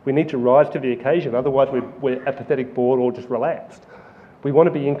 We need to rise to the occasion, otherwise we're apathetic, bored, or just relaxed. We want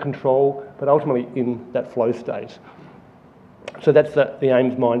to be in control, but ultimately in that flow state. So that's the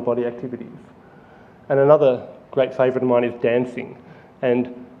aim of mind-body activities. And another great favourite of mine is dancing.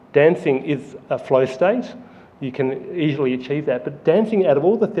 And dancing is a flow state. You can easily achieve that. But dancing, out of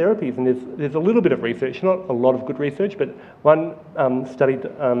all the therapies, and there's a little bit of research, not a lot of good research, but one study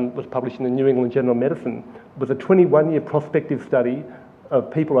was published in the New England Journal of Medicine, was a 21-year prospective study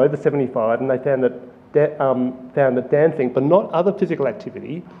of people over 75, and they found that dancing, but not other physical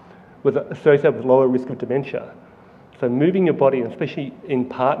activity, was associated with lower risk of dementia. So moving your body, and especially in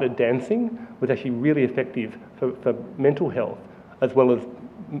partnered dancing, was actually really effective for mental health, as well as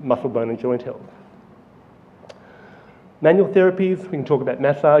muscle, bone and joint health. Manual therapies, we can talk about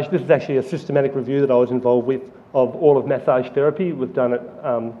massage. This is actually a systematic review that I was involved with of all of massage therapy. It was done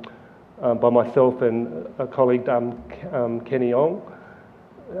by myself and a colleague, Kenny Ong.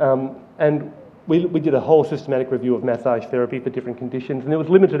 And we did a whole systematic review of massage therapy for different conditions, and there was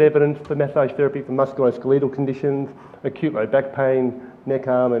limited evidence for massage therapy for musculoskeletal conditions, acute low back pain, neck,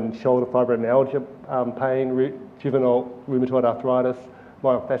 arm and shoulder fibromyalgia pain, juvenile rheumatoid arthritis,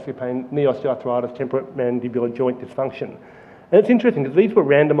 myofascial pain, knee osteoarthritis, temporomandibular joint dysfunction. And it's interesting because these were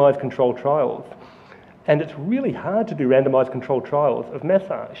randomised controlled trials, and it's really hard to do randomised controlled trials of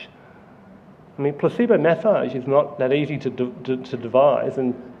massage. I mean, placebo massage is not that easy to devise,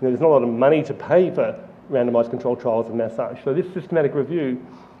 and there's not a lot of money to pay for randomised controlled trials of massage. So this systematic review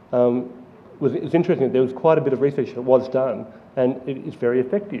was interesting. There was quite a bit of research that was done, and it's very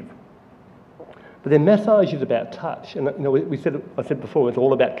effective. But then massage is about touch, and I said before, it's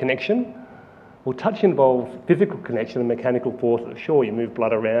all about connection. Well, touch involves physical connection and mechanical forces. Sure, you move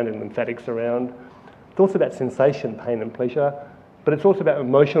blood around and lymphatics around. It's also about sensation, pain and pleasure, but it's also about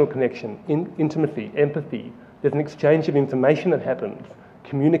emotional connection, intimacy, empathy. There's an exchange of information that happens.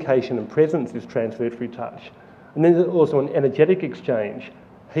 Communication and presence is transferred through touch. And then there's also an energetic exchange.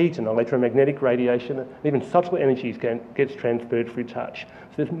 Heat and electromagnetic radiation, and even subtle energies gets transferred through touch.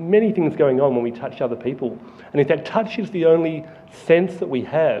 So there's many things going on when we touch other people. And in fact, touch is the only sense that we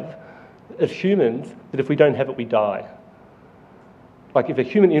have as humans that if we don't have it, we die. Like if a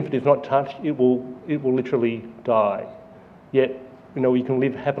human infant is not touched, it will literally die. Yet, you can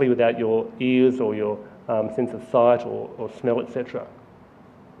live happily without your ears or your sense of sight or smell, etc.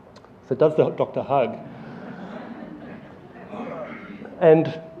 So does the doctor hug?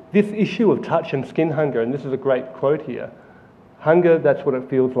 And this issue of touch and skin hunger, and this is a great quote here, hunger, that's what it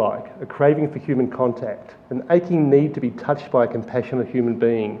feels like, a craving for human contact, an aching need to be touched by a compassionate human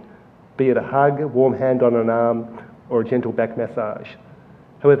being, be it a hug, a warm hand on an arm, or a gentle back massage.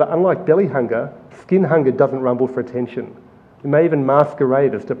 However, unlike belly hunger, skin hunger doesn't rumble for attention. It may even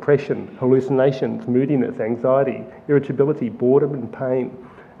masquerade as depression, hallucinations, moodiness, anxiety, irritability, boredom and pain,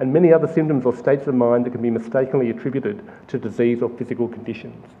 and many other symptoms or states of mind that can be mistakenly attributed to disease or physical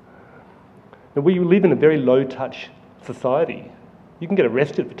conditions. Now, we live in a very low-touch society. You can get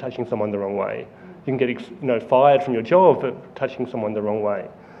arrested for touching someone the wrong way. You can get fired from your job for touching someone the wrong way.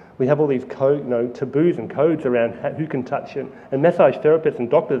 We have all these taboos and codes around who can touch, and massage therapists and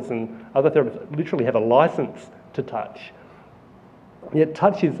doctors and other therapists literally have a license to touch. Yet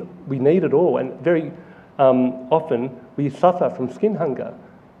touch is, we need it all, and very often we suffer from skin hunger.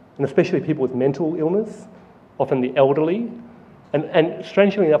 And especially people with mental illness, often the elderly, and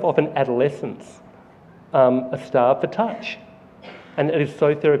strangely enough, often adolescents are starved for touch. And it is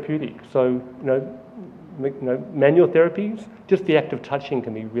so therapeutic. So, manual therapies, just the act of touching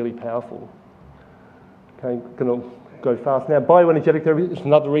can be really powerful. Okay, going to go fast now. Bioenergetic therapy is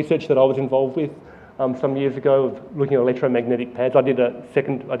another research that I was involved with some years ago, of looking at electromagnetic pads. I did a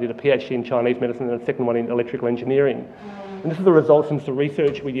PhD in Chinese medicine and a second one in electrical engineering. And this is the results from the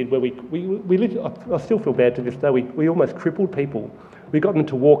research we did where I still feel bad to this day, we almost crippled people. We got them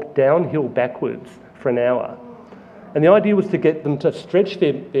to walk downhill backwards for an hour. And the idea was to get them to stretch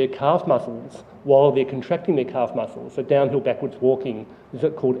their calf muscles while they're contracting their calf muscles. So downhill, backwards walking is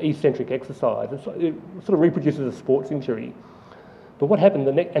called eccentric exercise. It sort of reproduces a sports injury. But what happened,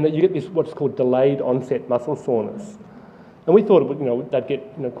 and you get this what's called delayed onset muscle soreness. And we thought they'd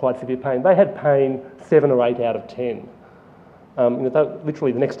get quite severe pain. They had pain 7 or 8 out of 10.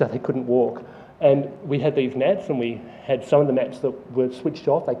 Literally the next day they couldn't walk. And we had these mats, and we had some of the mats that were switched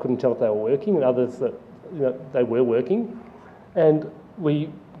off. They couldn't tell if they were working, and others that they were working. And we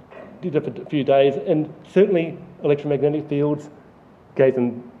did it for a few days, and certainly electromagnetic fields gave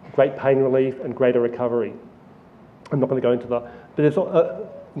them great pain relief and greater recovery. I'm not going to go into that, but there's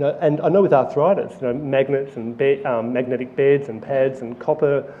and I know with arthritis, magnets and magnetic beds and pads and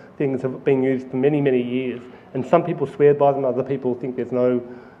copper things have been used for many, many years. And some people swear by them, other people think there's no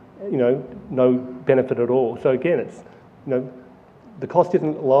benefit at all. So again, it's the cost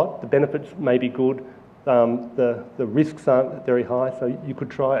isn't a lot, the benefits may be good, the risks aren't very high, so you could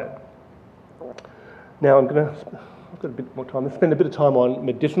try it. Now I've got a bit more time. I'll spend a bit of time on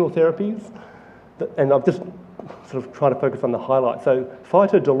medicinal therapies, and I've just sort of trying to focus on the highlights. So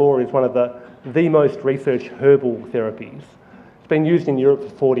Phytodolor is one of the most researched herbal therapies. It's been used in Europe for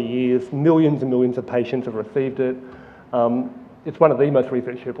 40 years. Millions and millions of patients have received it. It's one of the most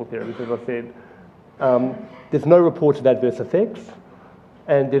researched herbal therapies, as I said. There's no reports of adverse effects,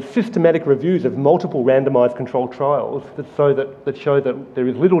 and there's systematic reviews of multiple randomised controlled trials that show that there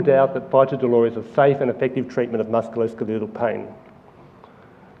is little doubt that Phytodolor is a safe and effective treatment of musculoskeletal pain.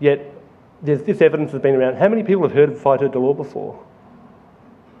 Yet, this evidence has been around. How many people have heard of Phytodolor before?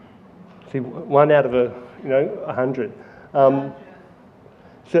 See, 1 out of 100. And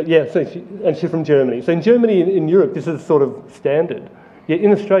she's from Germany. So in Germany, in Europe, this is sort of standard. Yet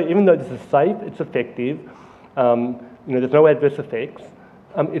in Australia, even though this is safe, it's effective, there's no adverse effects,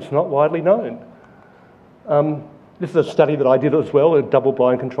 it's not widely known. This is a study that I did as well, a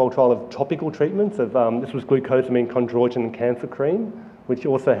double-blind controlled trial of topical treatments of, this was glucosamine chondroitin cancer cream, which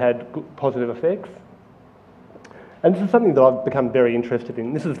also had positive effects. And this is something that I've become very interested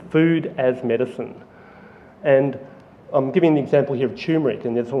in. This is food as medicine. And I'm giving the example here of turmeric,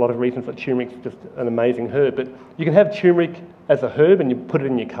 and there's a lot of reasons that turmeric's just an amazing herb, but you can have turmeric as a herb and you put it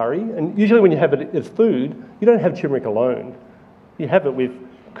in your curry, and usually when you have it as food, you don't have turmeric alone. You have it with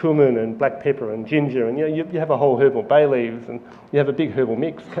cumin and black pepper and ginger, and you have a whole herbal bay leaves, and you have a big herbal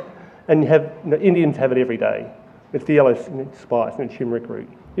mix, and you have, Indians have it every day. It's the yellow spice and turmeric root.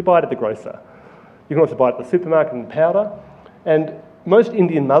 You buy it at the grocer. You can also buy it at the supermarket in powder, and most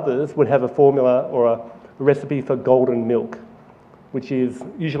Indian mothers would have a formula or a recipe for golden milk, which is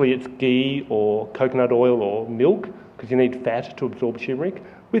usually it's ghee or coconut oil or milk, because you need fat to absorb turmeric,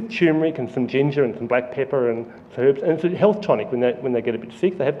 with turmeric and some ginger and some black pepper and herbs, and it's a health tonic. When they get a bit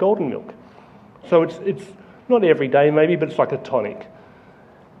sick, they have golden milk. So it's not every day maybe, but it's like a tonic.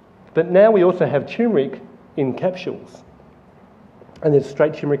 But now we also have turmeric in capsules, and there's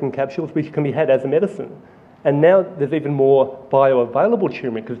straight turmeric in capsules which can be had as a medicine. And now there's even more bioavailable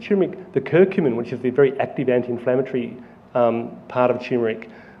turmeric, because turmeric, the curcumin, which is the very active anti-inflammatory part of turmeric,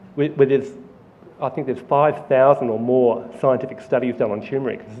 where I think there's 5,000 or more scientific studies done on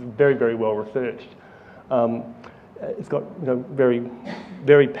turmeric. This is very, very well researched. It's got very,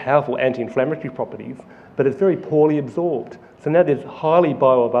 very powerful anti-inflammatory properties, but it's very poorly absorbed. So now there's highly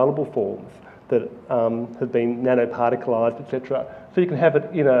bioavailable forms that have been nanoparticalized, etc. So you can have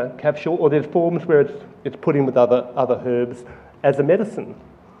it in a capsule, or there's forms where it's put in with other herbs as a medicine.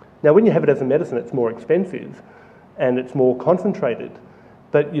 Now, when you have it as a medicine, it's more expensive and it's more concentrated,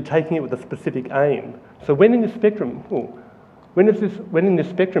 but you're taking it with a specific aim. So when in this spectrum, when in this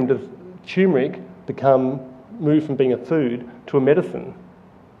spectrum does turmeric move from being a food to a medicine?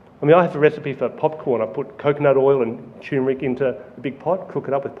 I mean, I have a recipe for popcorn. I put coconut oil and turmeric into a big pot, cook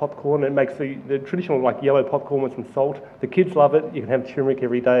it up with popcorn, and it makes the traditional like yellow popcorn with some salt. The kids love it. You can have turmeric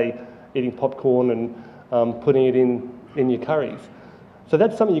every day, eating popcorn and putting it in your curries. So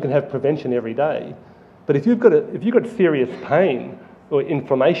that's something you can have prevention every day. But if you've got serious pain or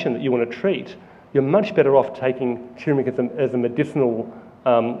inflammation that you want to treat, you're much better off taking turmeric as a medicinal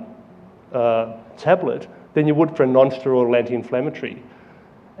tablet than you would for a non-steroidal anti-inflammatory.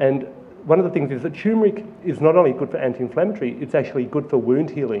 And one of the things is that turmeric is not only good for anti-inflammatory, it's actually good for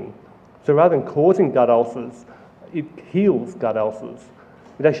wound healing. So rather than causing gut ulcers, it heals gut ulcers.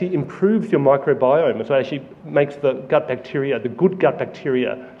 It actually improves your microbiome, so it actually makes the gut bacteria, the good gut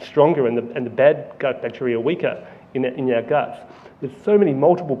bacteria, stronger and the bad gut bacteria weaker in your guts. There's so many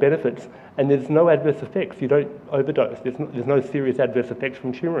multiple benefits, and there's no adverse effects. You don't overdose. There's no serious adverse effects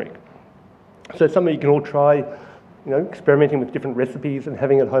from turmeric. So it's something you can all try experimenting with different recipes and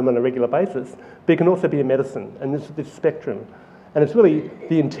having it at home on a regular basis, but it can also be a medicine, and this spectrum. And it's really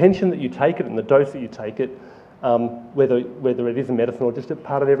the intention that you take it and the dose that you take it, whether it is a medicine or just a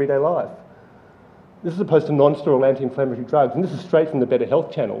part of everyday life. This is opposed to non-steroidal anti-inflammatory drugs, and this is straight from the Better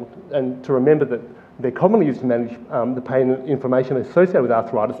Health channel, and to remember that they're commonly used to manage the pain and inflammation associated with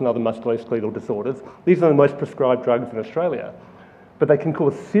arthritis and other musculoskeletal disorders. These are the most prescribed drugs in Australia. But they can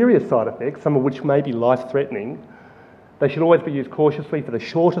cause serious side effects, some of which may be life-threatening. They should always be used cautiously for the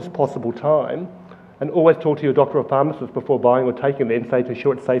shortest possible time, and always talk to your doctor or pharmacist before buying or taking them, say to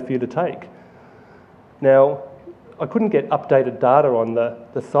ensure it's safe for you to take. Now, I couldn't get updated data on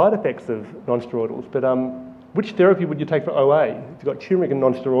the side effects of non-steroidals, but which therapy would you take for OA? If you've got turmeric and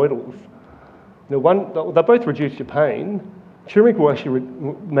non-steroidals, they both reduce your pain. Turmeric will actually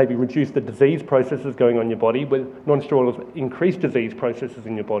maybe reduce the disease processes going on in your body, where non-steroidals increase disease processes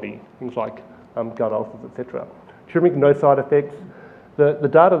in your body, things like gut ulcers, etc. Turmeric, no side effects. The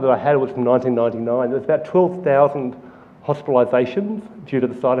data that I had was from 1999. There was about 12,000 hospitalisations due to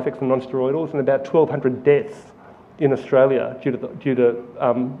the side effects of non-steroidals and about 1,200 deaths in Australia due to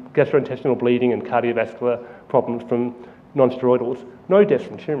gastrointestinal bleeding and cardiovascular problems from non-steroidals. No deaths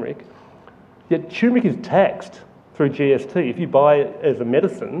from turmeric. Yet turmeric is taxed through GST. If you buy it as a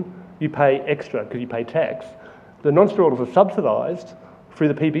medicine, you pay extra because you pay tax. The non-steroidals are subsidised through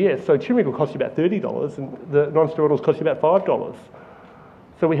the PBS, so turmeric will cost you about $30 and the non-steroidals cost you about $5.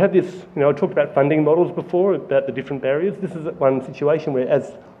 So we have this, I talked about funding models before, about the different barriers. This is one situation where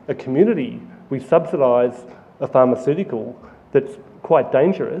as a community, we subsidise a pharmaceutical that's quite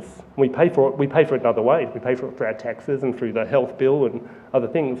dangerous. We pay for it in other ways. We pay for it through our taxes and through the health bill and other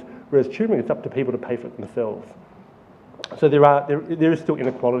things, whereas turmeric, it's up to people to pay for it themselves. So there is still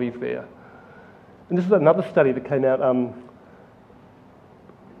inequalities there. And this is another study that came out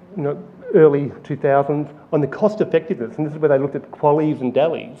early 2000s on the cost effectiveness, and this is where they looked at QALYs and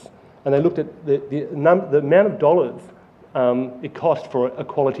DALYs, and they looked at the amount of dollars it cost for a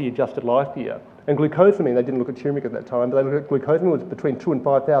quality adjusted life year. And glucosamine, they didn't look at turmeric at that time, but they looked at glucosamine was between $2,000 and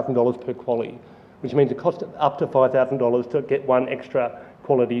 $5,000 per QALY, which means it cost up to $5,000 to get one extra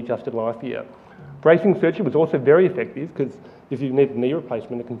quality adjusted life year. Bracing surgery was also very effective because if you need a knee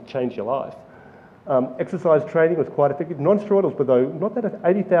replacement, it can change your life. Exercise training was quite effective. Non-steroidals were, though, not that at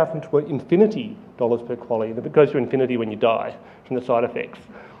 $80,000 to infinity dollars per QALY. It goes to infinity when you die from the side effects.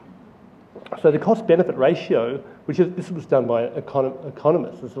 So the cost-benefit ratio, this was done by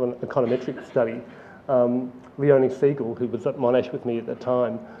economists, this was an econometric study. Leonie Siegel, who was at Monash with me at the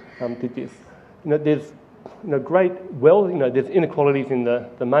time, did this. There's there's inequalities in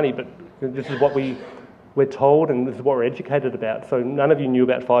the money, but this is what we're told and this is what we're educated about. So none of you knew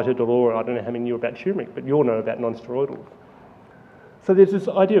about phytodolor, I don't know how many knew about turmeric, but you all know about non-steroidals. So there's this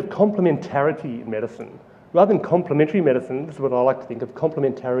idea of complementarity in medicine. Rather than complementary medicine, this is what I like to think of,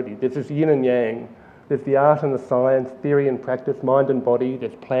 complementarity. There's this yin and yang. There's the art and the science, theory and practice, mind and body,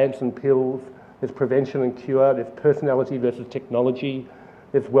 there's plants and pills, there's prevention and cure, there's personality versus technology,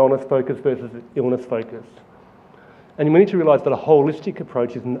 there's wellness focus versus illness focus. And we need to realise that a holistic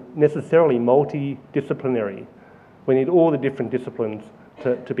approach is necessarily multidisciplinary. We need all the different disciplines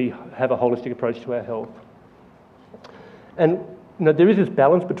to have a holistic approach to our health. And there is this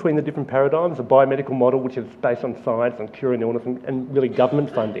balance between the different paradigms, a biomedical model which is based on science and cure and illness and really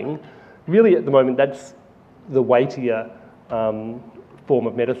government funding. Really at the moment that's the weightier form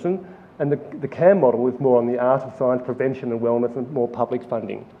of medicine, and the CAM model is more on the art of science, prevention and wellness and more public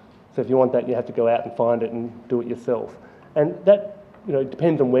funding. So if you want that, you have to go out and find it and do it yourself. And that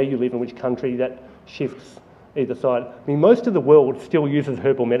depends on where you live and which country, that shifts either side. I mean, most of the world still uses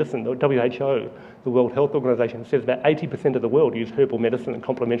herbal medicine. The WHO, the World Health Organization, says about 80% of the world use herbal medicine and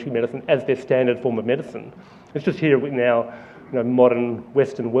complementary medicine as their standard form of medicine. It's just here in our modern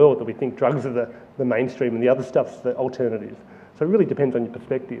Western world that we think drugs are the mainstream and the other stuff's the alternative. So it really depends on your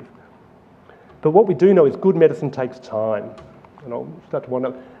perspective. But what we do know is good medicine takes time. And I'll start to wind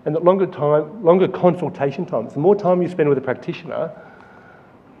up. And that longer consultation times. The more time you spend with a practitioner,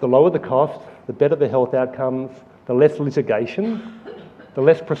 the lower the cost, the better the health outcomes, the less litigation, the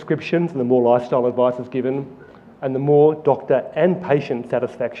less prescriptions and the more lifestyle advice is given, and the more doctor and patient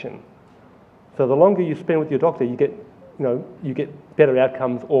satisfaction. So the longer you spend with your doctor, you get better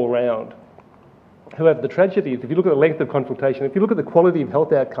outcomes all round. However, the tragedy is if you look at the length of consultation, if you look at the quality of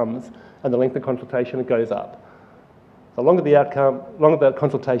health outcomes and the length of consultation, it goes up. The longer the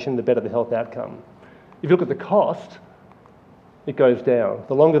consultation, the better the health outcome. If you look at the cost, it goes down.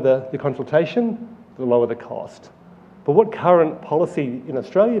 The longer the consultation, the lower the cost. But what current policy in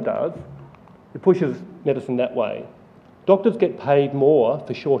Australia does, it pushes medicine that way. Doctors get paid more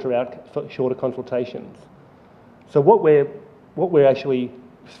for shorter consultations. So what we're actually,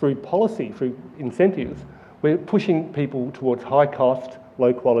 through policy, through incentives, we're pushing people towards high-cost,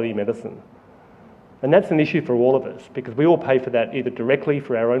 low-quality medicine. And that's an issue for all of us, because we all pay for that either directly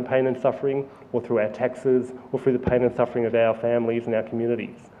through our own pain and suffering, or through our taxes, or through the pain and suffering of our families and our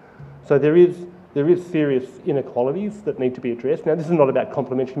communities. So there is serious inequalities that need to be addressed. Now, this is not about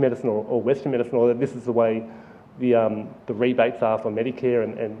complementary medicine or Western medicine, or this is the way the rebates are for Medicare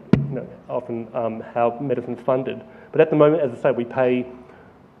and often how medicine's funded. But at the moment, as I say,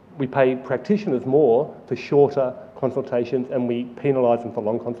 we pay practitioners more for shorter consultations, and we penalise them for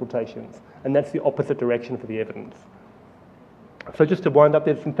long consultations. And that's the opposite direction for the evidence. So just to wind up,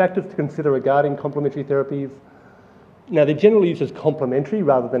 there's some factors to consider regarding complementary therapies. Now, they're generally used as complementary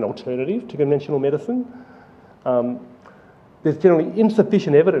rather than alternative to conventional medicine. There's generally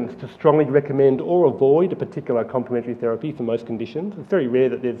insufficient evidence to strongly recommend or avoid a particular complementary therapy for most conditions. It's very rare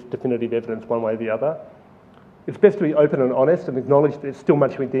that there's definitive evidence one way or the other. It's best to be open and honest and acknowledge that there's still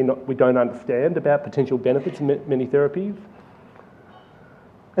much we don't understand about potential benefits of many therapies.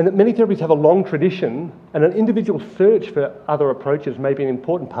 And that many therapies have a long tradition, and an individual search for other approaches may be an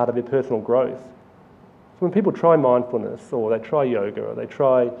important part of their personal growth. So when people try mindfulness, or they try yoga, or they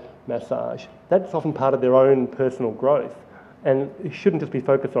try massage, that's often part of their own personal growth. And it shouldn't just be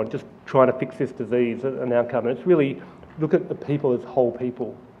focused on just trying to fix this disease, an outcome. And it's really look at the people as whole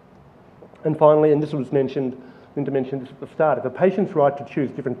people. And finally, and this was mentioned, Linda mentioned this at the start, if a patient's right to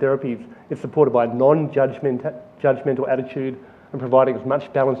choose different therapies is supported by a non-judgmental attitude and providing as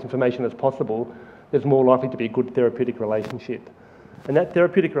much balanced information as possible, there's more likely to be a good therapeutic relationship. And that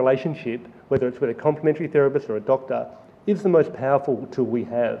therapeutic relationship, whether it's with a complementary therapist or a doctor, is the most powerful tool we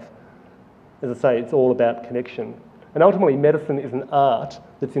have. As I say, it's all about connection. And ultimately, medicine is an art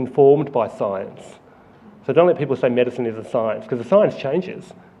that's informed by science. So don't let people say medicine is a science, because the science changes.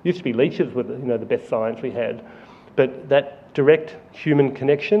 It used to be leeches were the best science we had. But that direct human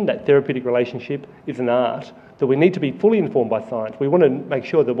connection, that therapeutic relationship, is an art that we need to be fully informed by science. We want to make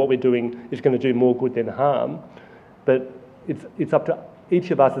sure that what we're doing is going to do more good than harm, but it's up to each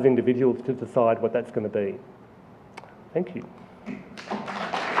of us as individuals to decide what that's going to be. Thank you.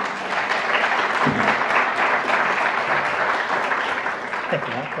 Thank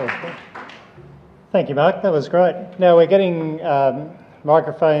you, Mark. That was good. Thank you, Mark. That was great. Now we're getting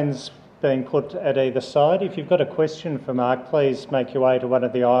microphones being put at either side. If you've got a question for Mark, please make your way to one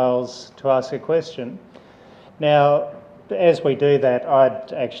of the aisles to ask a question. Now, as we do that,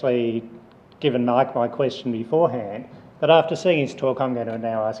 I'd actually given Mark my question beforehand, but after seeing his talk, I'm going to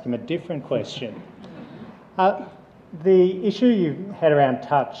now ask him a different question. The issue you had around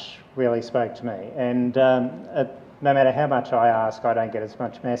touch really spoke to me, and no matter how much I ask, I don't get as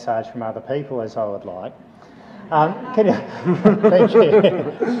much massage from other people as I would like. Can you? Thank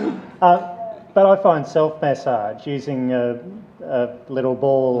you. But I find self-massage, using a little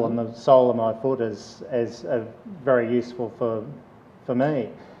ball on the sole of my foot, as very useful for me.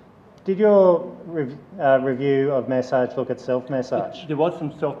 Did your review of massage look at self-massage? There was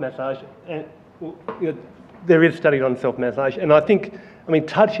some self-massage, and there is study on self-massage, and I think,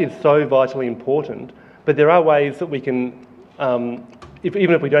 touch is so vitally important, but there are ways that we can,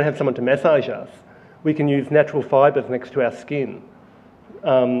 even if we don't have someone to massage us, we can use natural fibres next to our skin.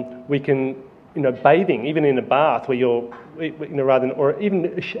 We can, bathing, even in a bath where you're, rather than, or even,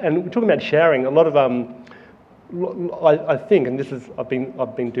 and we're talking about showering, a lot of, I think, and this is, I've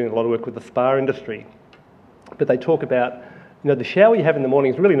been doing a lot of work with the spa industry, but they talk about, the shower you have in the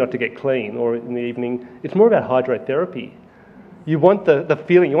morning is really not to get clean, or in the evening, it's more about hydrotherapy. You want the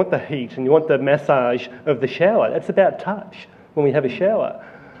feeling, you want the heat, and you want the massage of the shower. That's about touch when we have a shower.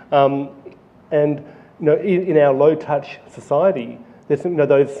 And in our low-touch society, there's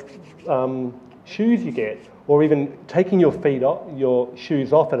those shoes you get, or even taking your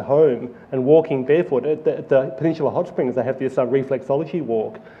shoes off at home and walking barefoot. At the Peninsula Hot Springs, they have this reflexology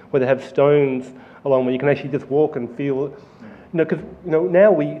walk where they have stones along where you can actually just walk and feel. Because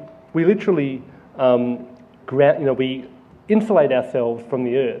now we literally we insulate ourselves from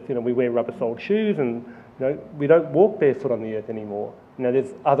the earth. We wear rubber-soled shoes, and we don't walk barefoot on the earth anymore.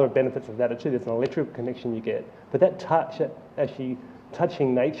 There's other benefits of that too. There's an electrical connection you get, but that touch, actually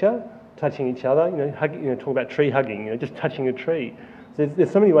touching nature, touching each other. Talk about tree hugging. Just touching a tree. So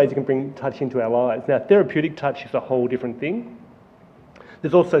there's so many ways you can bring touch into our lives. Now, therapeutic touch is a whole different thing.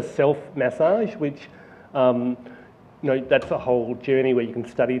 There's also self-massage, which that's a whole journey where you can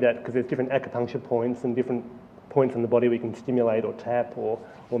study that, because there's different acupuncture points and different points in the body we can stimulate or tap or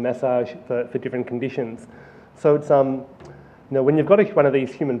massage for different conditions. So it's You know, when you've got one of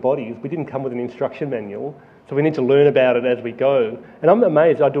these human bodies, we didn't come with an instruction manual, so we need to learn about it as we go. And I'm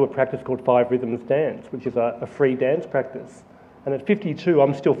amazed. I do a practice called 5 Rhythms Dance, which is a free dance practice. And at 52,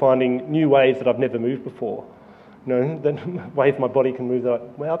 I'm still finding new ways that I've never moved before. You know, that ways my body can move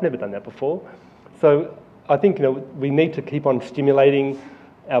that, well, I've never done that before. So I think, you know, we need to keep on stimulating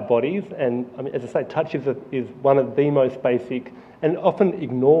our bodies. And I mean, as I say, touch is one of the most basic and often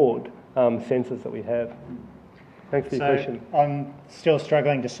ignored senses that we have. Thanks for your question. I'm still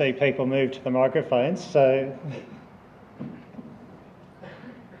struggling to see people move to the microphones, so...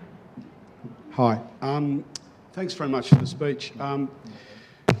 Hi. Thanks very much for the speech.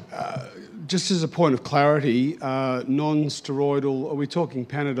 Just as a point of clarity, non-steroidal, are we talking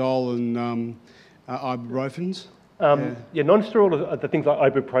Panadol and ibuprofens? Yeah, non-steroidal are the things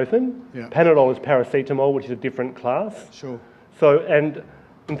like ibuprofen. Yeah. Panadol is paracetamol, which is a different class. Sure. So, and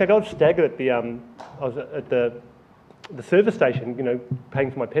in fact, I was staggered at I was at the service station, you know,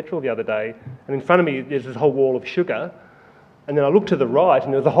 paying for my petrol the other day, and in front of me there's this whole wall of sugar, and then I looked to the right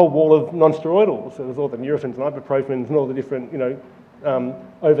and there was a whole wall of non-steroidals. There was all the Nurophens and ibuprofens and all the different, you know,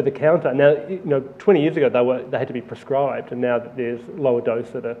 over the counter. Now, you know, 20 years ago they had to be prescribed, and now there's lower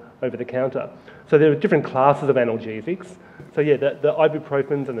dose that are over the counter. So there are different classes of analgesics. So yeah, the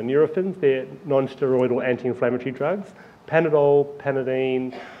ibuprofens and the Nurophens, they're non-steroidal anti-inflammatory drugs. Panadol,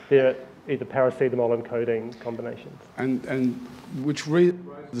 Panadine, they're either paracetamol and codeine combinations. And which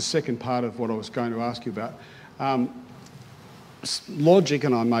the second part of what I was going to ask you about. Logic,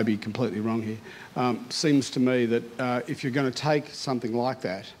 and I may be completely wrong here, seems to me that if you're going to take something like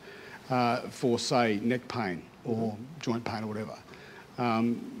that for, say, neck pain or joint pain or whatever,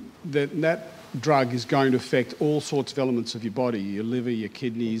 that drug is going to affect all sorts of elements of your body, your liver, your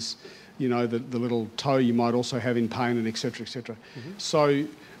kidneys, you know, the little toe you might also have in pain, and et cetera, et cetera. So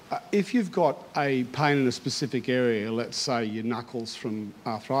if you've got a pain in a specific area, let's say your knuckles from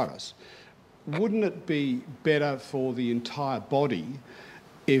arthritis, wouldn't it be better for the entire body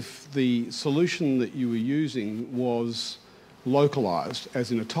if the solution that you were using was localised,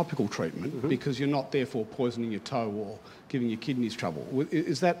 as in a topical treatment, because you're not therefore poisoning your toe or giving your kidneys trouble?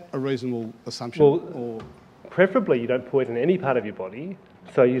 Is that a reasonable assumption? Well, preferably you don't poison any part of your body.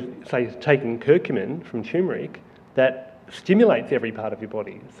 So you say taking curcumin from turmeric, that stimulates every part of your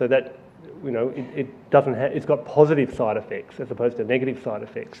body, so that, you know, it's got positive side effects as opposed to negative side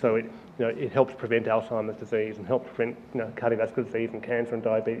effects. So it helps prevent Alzheimer's disease and helps prevent, you know, cardiovascular disease and cancer and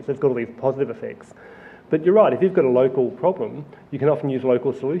diabetes. So it's got all these positive effects. But you're right, if you've got a local problem, you can often use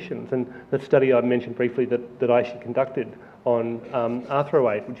local solutions. And the study I mentioned briefly that I actually conducted on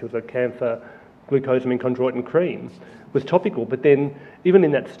Arthro-8, which was a camphor glucosamine chondroitin cream, was topical. But then, even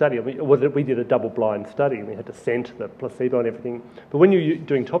in that study, we did a double-blind study, and we had to scent the placebo and everything. But when you're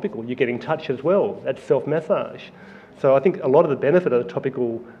doing topical, you're getting touch as well. That's self-massage. So I think a lot of the benefit of the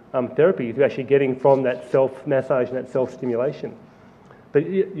topical therapy is you're actually getting from that self-massage and that self-stimulation. But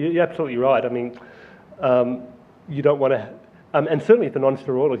you're absolutely right. I mean, you don't want to, and certainly for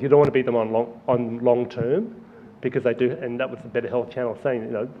non-steroidals, you don't want to beat them on long term, because they do, and that was the Better Health Channel saying,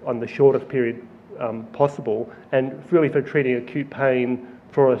 you know, on the shortest period possible, and really for treating acute pain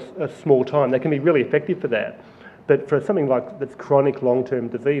for a small time, they can be really effective for that. But for something like that's chronic long-term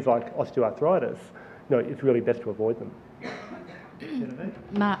disease like osteoarthritis, you know, it's really best to avoid them.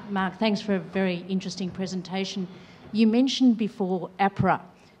 Mark, thanks for a very interesting presentation. You mentioned before APRA,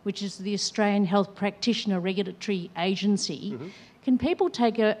 which is the Australian Health Practitioner Regulatory Agency. Can people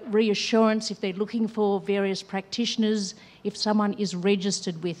take a reassurance if they're looking for various practitioners if someone is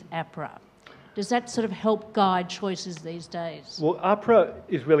registered with APRA? Does that sort of help guide choices these days? Well, APRA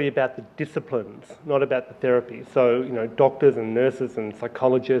is really about the disciplines, not about the therapy. So, you know, doctors and nurses and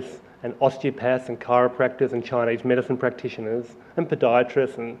psychologists and osteopaths and chiropractors and Chinese medicine practitioners and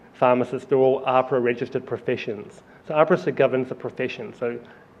podiatrists and pharmacists, they're all APRA registered professions. So APRA governs the profession. So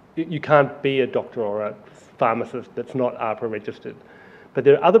you can't be a doctor or a pharmacist that's not APRA registered. But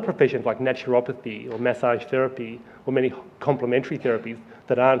there are other professions like naturopathy or massage therapy or many complementary therapies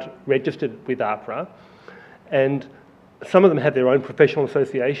that aren't registered with APRA. And some of them have their own professional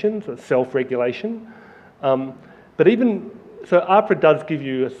associations or self-regulation. But even, so APRA does give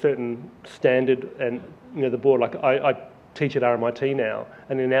you a certain standard, and, you know, the board, like I teach at RMIT now,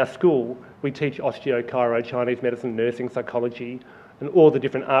 and in our school we teach osteo, chiro, Chinese medicine, nursing, psychology, and all the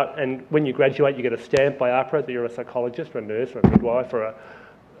different art. And when you graduate, you get a stamp by APRA that you're a psychologist or a nurse or a midwife or a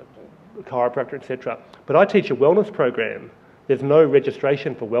chiropractor, etc. But I teach a wellness program. There's no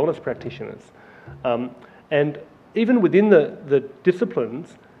registration for wellness practitioners. And even within the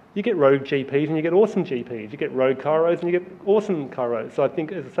disciplines, you get rogue GPs and you get awesome GPs. You get rogue chiros and you get awesome chiros. So I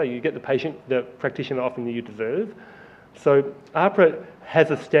think, as I say, you get the practitioner often you deserve. So APRA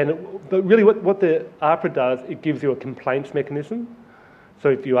has a standard, but really what the APRA does, it gives you a complaints mechanism. So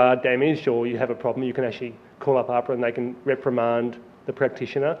if you are damaged or you have a problem, you can actually call up APRA and they can reprimand the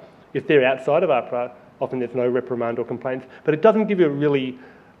practitioner. If they're outside of APRA, often there's no reprimand or complaints, but it doesn't give you really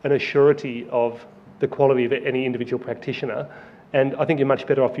an assurity of the quality of any individual practitioner. And I think you're much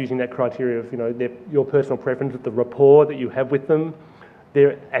better off using that criteria of, your personal preference, the rapport that you have with them,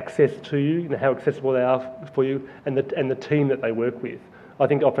 their access to you, how accessible they are for you, and the team that they work with. I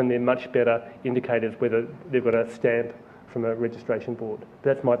think often they're much better indicators whether they've got a stamp from a registration board. But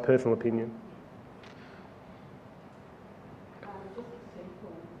that's my personal opinion. Just a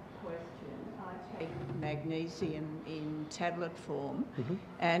simple question. I take magnesium in tablet form,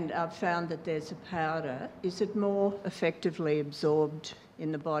 and I've found that there's a powder. Is it more effectively absorbed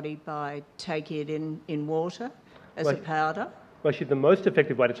in the body by taking it in water as a powder? Well, actually, the most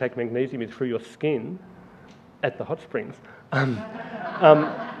effective way to take magnesium is through your skin at the hot springs, or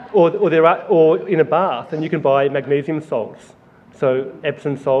in a bath, and you can buy magnesium salts. So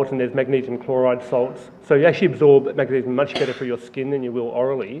Epsom salts, and there's magnesium chloride salts. So you actually absorb magnesium much better through your skin than you will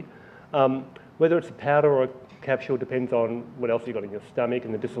orally. Whether it's a powder or a capsule depends on what else you've got in your stomach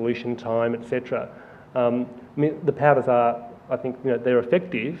and the dissolution time, etc. The powders are, I think, they're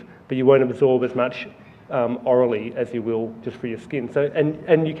effective, but you won't absorb as much orally as you will just for your skin. So,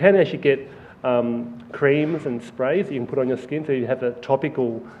 and you can actually get creams and sprays that you can put on your skin, so you have a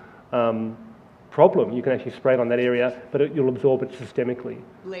topical problem. You can actually spray it on that area, but you'll absorb it systemically.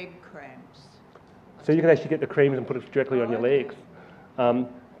 Leg cramps. So you can actually get the creams and put it directly on your legs.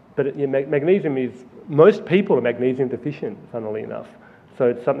 But magnesium is, most people are magnesium deficient, funnily enough. So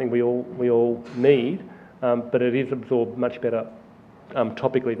it's something we all need, but it is absorbed much better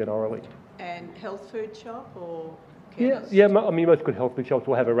topically than orally. And health food shop or chemist? Yeah. Most good health food shops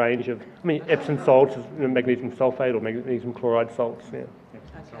will have a range of, Epsom salts, magnesium sulfate or magnesium chloride salts. Yeah.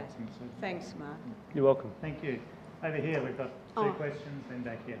 Okay. Thanks, Mark. You're welcome. Thank you. Over here, we've got two questions, then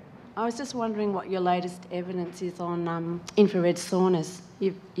back here. I was just wondering what your latest evidence is on infrared saunas.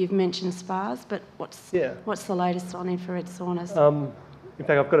 You've mentioned spas, but what's the latest on infrared saunas? In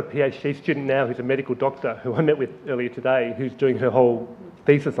fact, I've got a PhD student now who's a medical doctor who I met with earlier today, who's doing her whole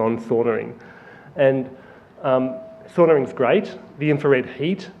thesis on saunaring. And saunaring's great. The infrared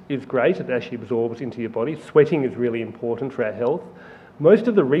heat is great. It actually absorbs into your body. Sweating is really important for our health. Most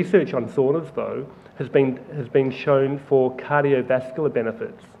of the research on saunas, though, has been shown for cardiovascular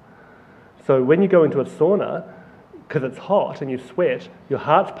benefits. So when you go into a sauna, because it's hot and you sweat, your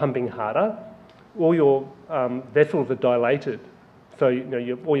heart's pumping harder, all your vessels are dilated. So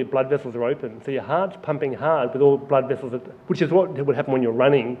all your blood vessels are open. So your heart's pumping hard with all blood vessels, which is what would happen when you're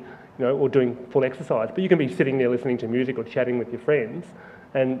running, or doing full exercise. But you can be sitting there listening to music or chatting with your friends,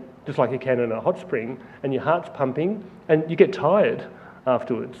 and just like you can in a hot spring, and your heart's pumping, and you get tired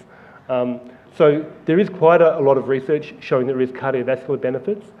afterwards. So there is quite a lot of research showing there is cardiovascular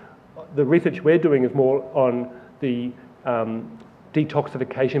benefits. The research we're doing is more on the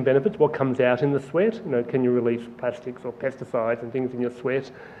detoxification benefits, what comes out in the sweat. Can you release plastics or pesticides and things in your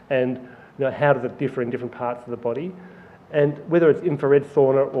sweat, and how does it differ in different parts of the body? And whether it's infrared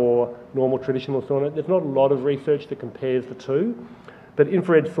sauna or normal traditional sauna, there's not a lot of research that compares the two, but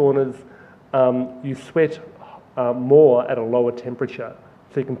infrared saunas, you sweat more at a lower temperature,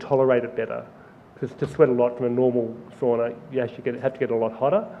 so you can tolerate it better. Because to sweat a lot from a normal sauna, you actually have to get a lot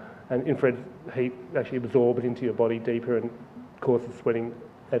hotter, and infrared heat actually absorbs into your body deeper and causes sweating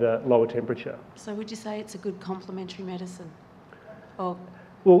at a lower temperature. So would you say it's a good complementary medicine? Or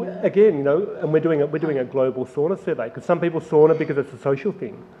well, again, and we're doing a global sauna survey, because some people sauna because it's a social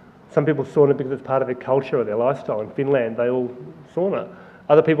thing. Some people sauna because it's part of their culture or their lifestyle. In Finland, they all sauna.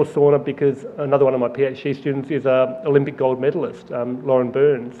 Other people sauna because another one of my PhD students is an Olympic gold medalist, Lauren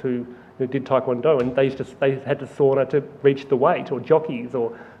Burns, who did Taekwondo, and they had to sauna to reach the weight, or jockeys,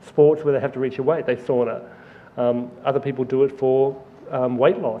 or sports where they have to reach a weight, they sauna. Other people do it for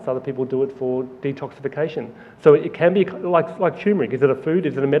weight loss. Other people do it for detoxification. So it can be like turmeric. Is it a food?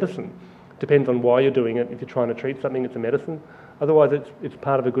 Is it a medicine? Depends on why you're doing it. If you're trying to treat something, it's a medicine. Otherwise, it's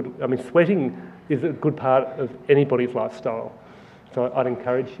part of a good... sweating is a good part of anybody's lifestyle. So I'd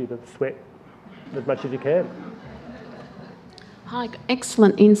encourage you to sweat as much as you can. Hi,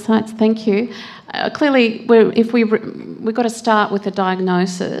 excellent insights, thank you. Clearly, we've got to start with a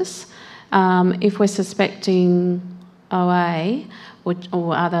diagnosis. If we're suspecting OA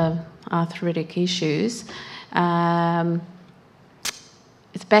or other arthritic issues,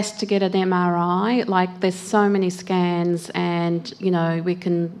 it's best to get an MRI. There's so many scans, and we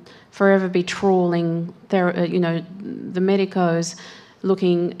can forever be trawling. The medicos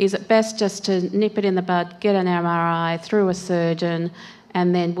looking, is it best just to nip it in the bud, get an MRI through a surgeon,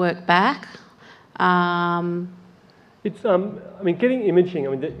 and then work back? It's, I mean, getting imaging,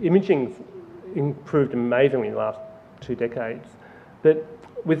 I mean, the imaging's improved amazingly in the last 2 decades. But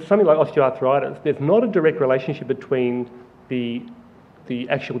with something like osteoarthritis, there's not a direct relationship between the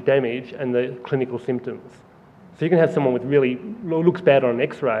actual damage and the clinical symptoms. So you can have someone with really looks bad on an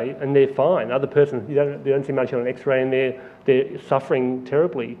X-ray and they're fine. Other person, they don't see much on an X-ray and they're suffering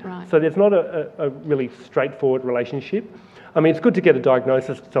terribly. Right. So there's not a really straightforward relationship. I mean, it's good to get a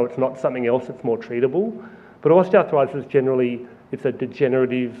diagnosis so it's not something else that's more treatable. But osteoarthritis is generally, it's a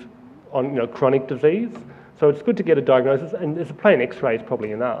degenerative, chronic disease. So it's good to get a diagnosis, and there's a plain X-ray is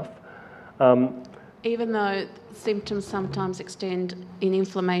probably enough. Even though symptoms sometimes extend in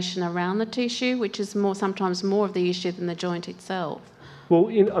inflammation around the tissue, which is sometimes more of the issue than the joint itself. Well,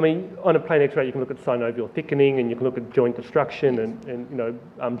 on a plain X-ray, you can look at synovial thickening, and you can look at joint destruction,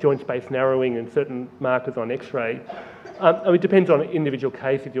 and joint space narrowing, and certain markers on X-ray. It depends on an individual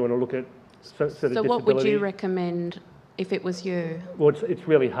case if you want to look at sort of disability. So what would you recommend if it was you? Well, it's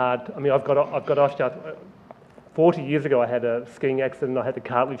really hard. I mean, I've got osteoarthritis. 40 years ago, I had a skiing accident. I had the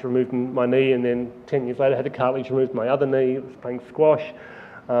cartilage removed in my knee, and then 10 years later, I had the cartilage removed in my other knee. I was playing squash.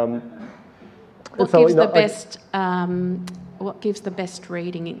 What gives the best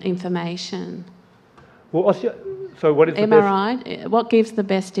reading information? Well, so what is the MRI? best? What gives the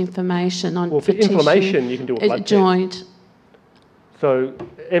best information on for inflammation, you can do a blood joint. test. So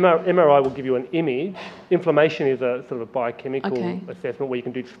MRI will give you an image. Inflammation is a sort of a biochemical assessment where you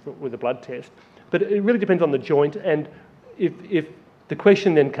can do with a blood test. But it really depends on the joint, and if the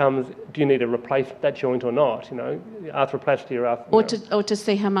question then comes, do you need to replace that joint or not? Arthroplasty or to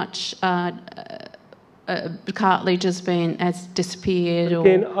see how much cartilage has disappeared.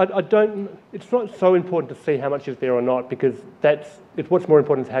 Again, I don't. It's not so important to see how much is there or not, because it's what's more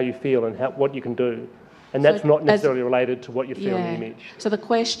important is how you feel and what you can do, and that's not necessarily related to what you see on the image. So the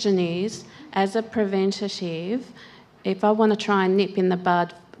question is, as a preventative, if I want to try and nip in the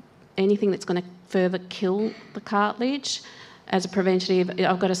bud anything that's going to further kill the cartilage, as a preventative,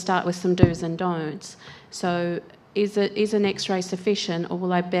 I've got to start with some do's and don'ts. So is an X-ray sufficient, or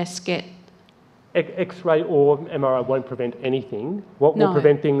will I best get... X-ray or MRI won't prevent anything. What will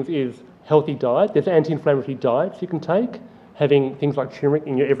prevent things is healthy diet. There's anti-inflammatory diets you can take, having things like turmeric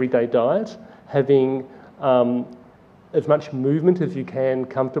in your everyday diet, having as much movement as you can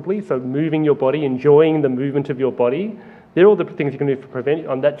comfortably, so moving your body, enjoying the movement of your body. They're all the things you can do for prevention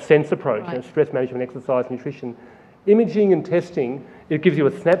on that sense approach, stress management, exercise, nutrition. Imaging and testing, it gives you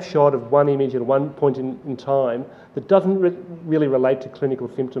a snapshot of one image at one point in time that doesn't really relate to clinical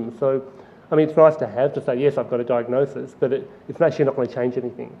symptoms. So, I mean, it's nice to say, yes, I've got a diagnosis, but it's actually not going to change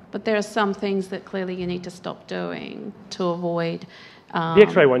anything. But there are some things that clearly you need to stop doing to avoid the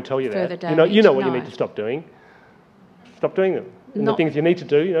X-ray won't tell you that. Damage. You know what you need to stop doing. Stop doing them. And the things you need to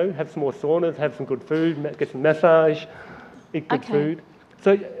do, have some more saunas, have some good food, get some massage, eat good food.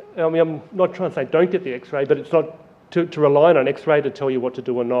 So, I mean, I'm not trying to say don't get the X-ray, but it's not to rely on an X-ray to tell you what to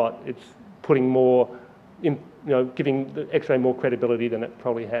do or not. It's putting more, giving the X-ray more credibility than it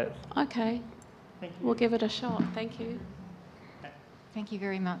probably has. Okay. We'll give it a shot. Thank you. Thank you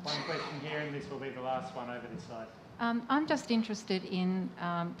very much. One question here, and this will be the last one over this side. I'm just interested in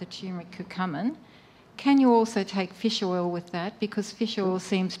the turmeric curcumin. Can you also take fish oil with that? Because fish oil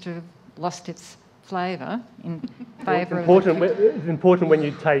seems to have lost its flavour in favour of... It's important when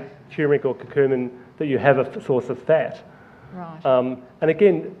you take turmeric or curcumin that you have a source of fat. Right. And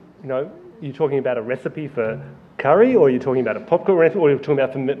again, you're talking about a recipe for curry, or you're talking about a popcorn recipe, or you're talking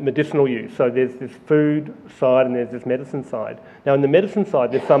about for medicinal use. So there's this food side and there's this medicine side. Now, in the medicine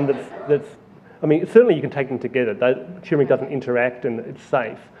side, there's some that's I mean, certainly you can take them together. Turmeric doesn't interact and it's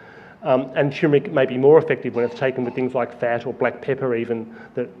safe. And turmeric may be more effective when it's taken with things like fat or black pepper even,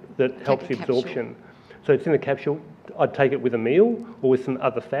 that helps the absorption. So it's in a capsule. I'd take it with a meal or with some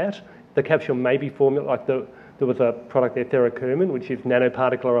other fat. The capsule may be formulated, like there was a product there, Theracurmin, which is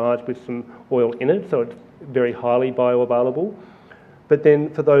nanoparticularised with some oil in it, so it's very highly bioavailable. But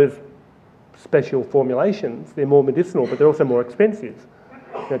then for those special formulations, they're more medicinal, but they're also more expensive.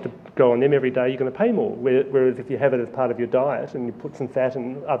 To go on them every day, you're going to pay more. Whereas if you have it as part of your diet and you put some fat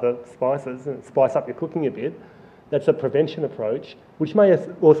and other spices and spice up your cooking a bit, that's a prevention approach, which may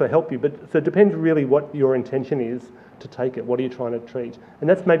also help you. But so it depends really what your intention is to take it. What are you trying to treat? And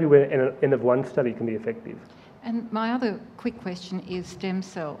that's maybe where an N of 1 study can be effective. And my other quick question is stem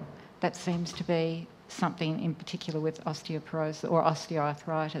cell. That seems to be something in particular with osteoporosis or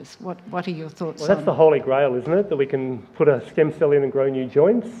osteoarthritis. What are your thoughts on? Well, that's the holy grail, isn't it? That we can put a stem cell in and grow new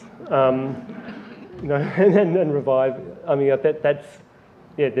joints, and revive. I mean,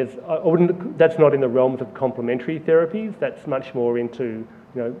 yeah, that's not in the realms of complementary therapies. That's much more into,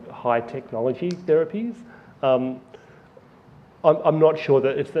 high technology therapies. I'm not sure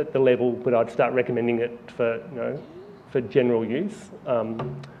that it's at the level that I'd start recommending it for, for general use.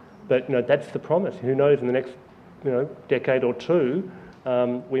 But that's the promise. Who knows, in the next, decade or two,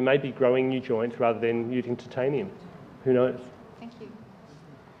 we may be growing new joints rather than using titanium. Who knows? Thank you.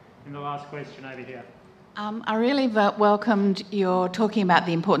 And the last question over here. I really welcomed your talking about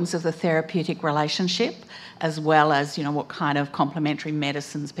the importance of the therapeutic relationship, as well as, what kind of complementary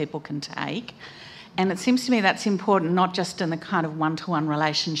medicines people can take. And it seems to me that's important, not just in the kind of one-to-one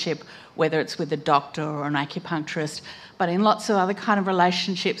relationship, whether it's with a doctor or an acupuncturist, but in lots of other kind of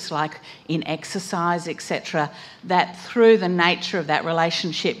relationships, like in exercise, etc., that through the nature of that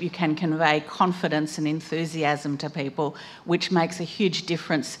relationship, you can convey confidence and enthusiasm to people, which makes a huge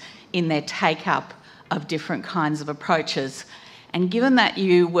difference in their take-up of different kinds of approaches. And given that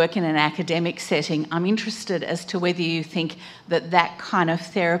you work in an academic setting, I'm interested as to whether you think that that kind of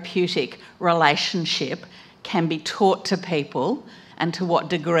therapeutic relationship can be taught to people, and to what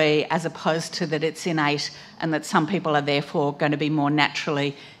degree, as opposed to that it's innate and that some people are therefore going to be more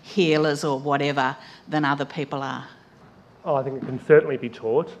naturally healers or whatever than other people are. Oh, I think it can certainly be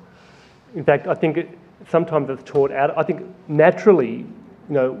taught. In fact, I think sometimes it's taught out. I think naturally,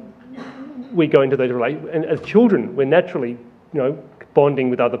 we go into those relations, and as children, we're naturally, bonding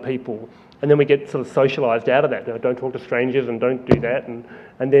with other people, and then we get sort of socialised out of that. Don't talk to strangers and don't do that,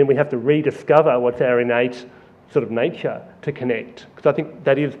 and then we have to rediscover what's our innate sort of nature to connect. Because I think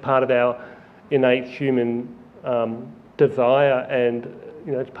that is part of our innate human desire, and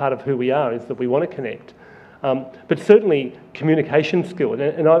it's part of who we are, is that we want to connect. But certainly communication skills,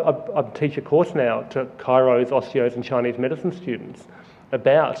 and I teach a course now to chiros, osteos and Chinese medicine students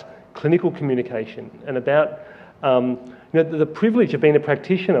about clinical communication and about the privilege of being a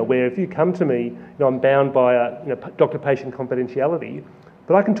practitioner, where if you come to me, I'm bound by doctor-patient confidentiality,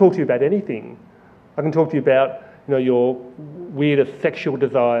 but I can talk to you about anything. I can talk to you about your weirdest sexual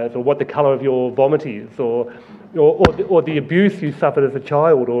desires, or what the colour of your vomit is, or the abuse you suffered as a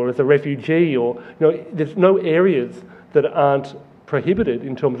child or as a refugee, or there's no areas that aren't prohibited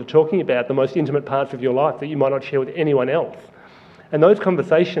in terms of talking about the most intimate parts of your life that you might not share with anyone else. And those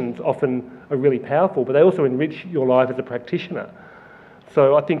conversations often are really powerful, but they also enrich your life as a practitioner.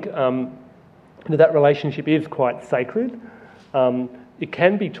 So I think that relationship is quite sacred. It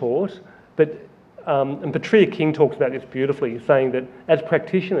can be taught, but and Petria King talks about this beautifully, saying that as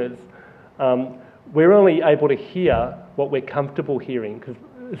practitioners, we're only able to hear what we're comfortable hearing, because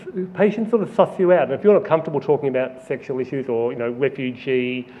patients sort of suss you out. And if you're not comfortable talking about sexual issues or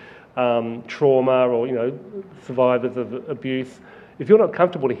refugee trauma or survivors of abuse, if you're not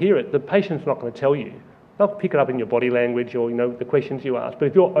comfortable to hear it, the patient's not going to tell you. They'll pick it up in your body language or the questions you ask. But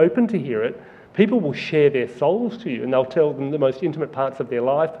if you're open to hear it, people will share their souls to you, and they'll tell them the most intimate parts of their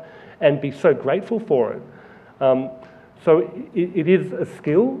life and be so grateful for it. So it is a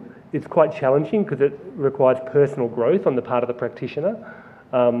skill. It's quite challenging because it requires personal growth on the part of the practitioner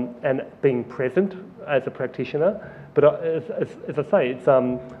and being present as a practitioner. But as I say, it's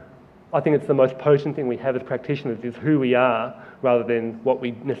I think it's the most potent thing we have as practitioners, is who we are rather than what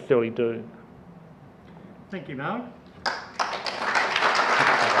we necessarily do. Thank you, Marc.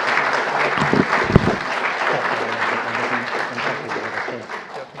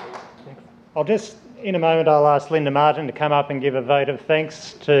 In a moment, I'll ask Linda Martin to come up and give a vote of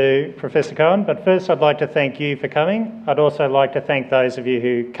thanks to Professor Cohen. But first, I'd like to thank you for coming. I'd also like to thank those of you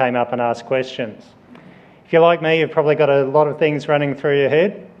who came up and asked questions. If you're like me, you've probably got a lot of things running through your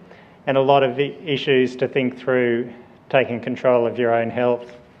head and a lot of issues to think through, taking control of your own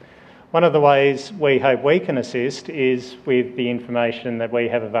health. One of the ways we hope we can assist is with the information that we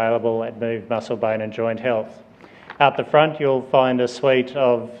have available at Move Muscle, Bone and Joint Health. Out the front, you'll find a suite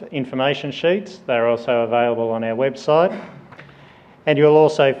of information sheets. They're also available on our website. And you'll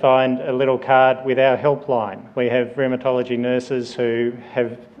also find a little card with our helpline. We have rheumatology nurses who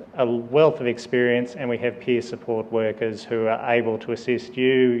have a wealth of experience, and we have peer support workers who are able to assist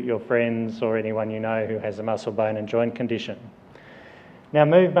you, your friends, or anyone you know who has a muscle, bone and joint condition. Now,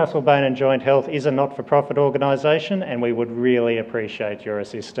 Move Muscle, Bone and Joint Health is a not-for-profit organisation, and we would really appreciate your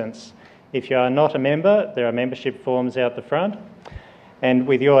assistance. If you are not a member, there are membership forms out the front, and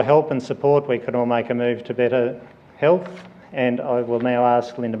with your help and support, we can all make a move to better health. And I will now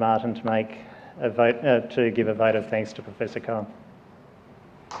ask Linda Martin to make a vote, to give a vote of thanks to Professor Cohen.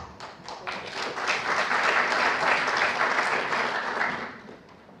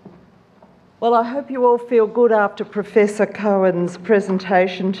 Well, I hope you all feel good after Professor Cohen's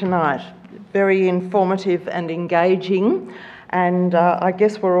presentation tonight. Very informative and engaging. And I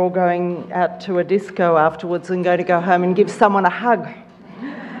guess we're all going out to a disco afterwards and going to go home and give someone a hug.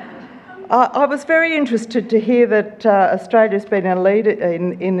 I was very interested to hear that Australia's been a leader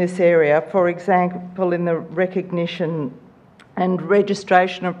in this area, for example, in the recognition and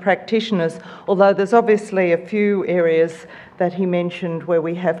registration of practitioners, although there's obviously a few areas that he mentioned where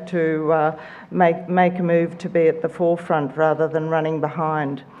we have to make a move to be at the forefront rather than running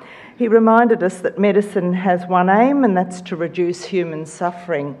behind. He reminded us that medicine has one aim, and that's to reduce human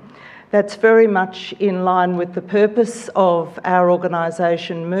suffering. That's very much in line with the purpose of our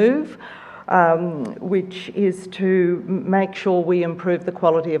organisation MOVE, which is to make sure we improve the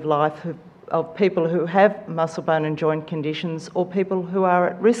quality of life of people who have muscle, bone and joint conditions or people who are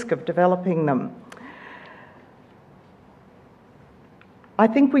at risk of developing them. I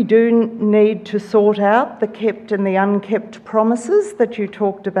think we do need to sort out the kept and the unkept promises that you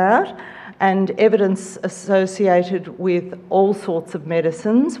talked about, and evidence associated with all sorts of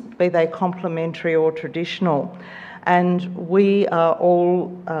medicines, be they complementary or traditional. And we are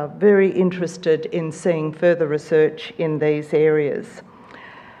all very interested in seeing further research in these areas.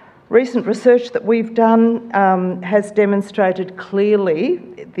 Recent research that we've done has demonstrated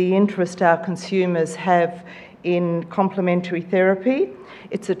clearly the interest our consumers have in complementary therapy.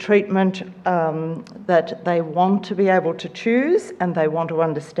 It's a treatment that they want to be able to choose and they want to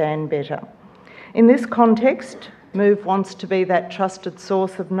understand better. In this context, MOVE wants to be that trusted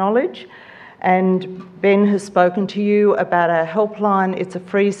source of knowledge, and Ben has spoken to you about our helpline. It's a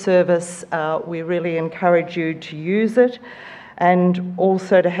free service. We really encourage you to use it and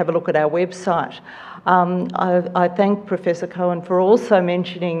also to have a look at our website. I thank Professor Cohen for also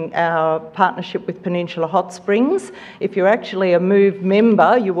mentioning our partnership with Peninsula Hot Springs. If you're actually a MOVE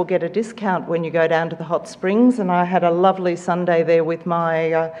member, you will get a discount when you go down to the hot springs, and I had a lovely Sunday there with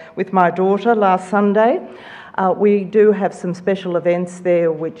my daughter last Sunday. We do have some special events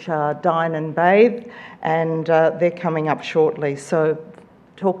there which are Dine and Bathe, and they're coming up shortly, so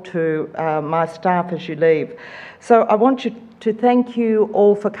talk to my staff as you leave. So I want to thank you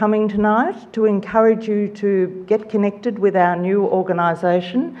all for coming tonight, to encourage you to get connected with our new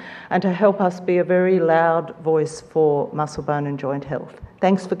organisation and to help us be a very loud voice for muscle, bone and joint health.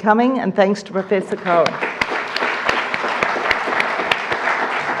 Thanks for coming, and thanks to Professor Cohen.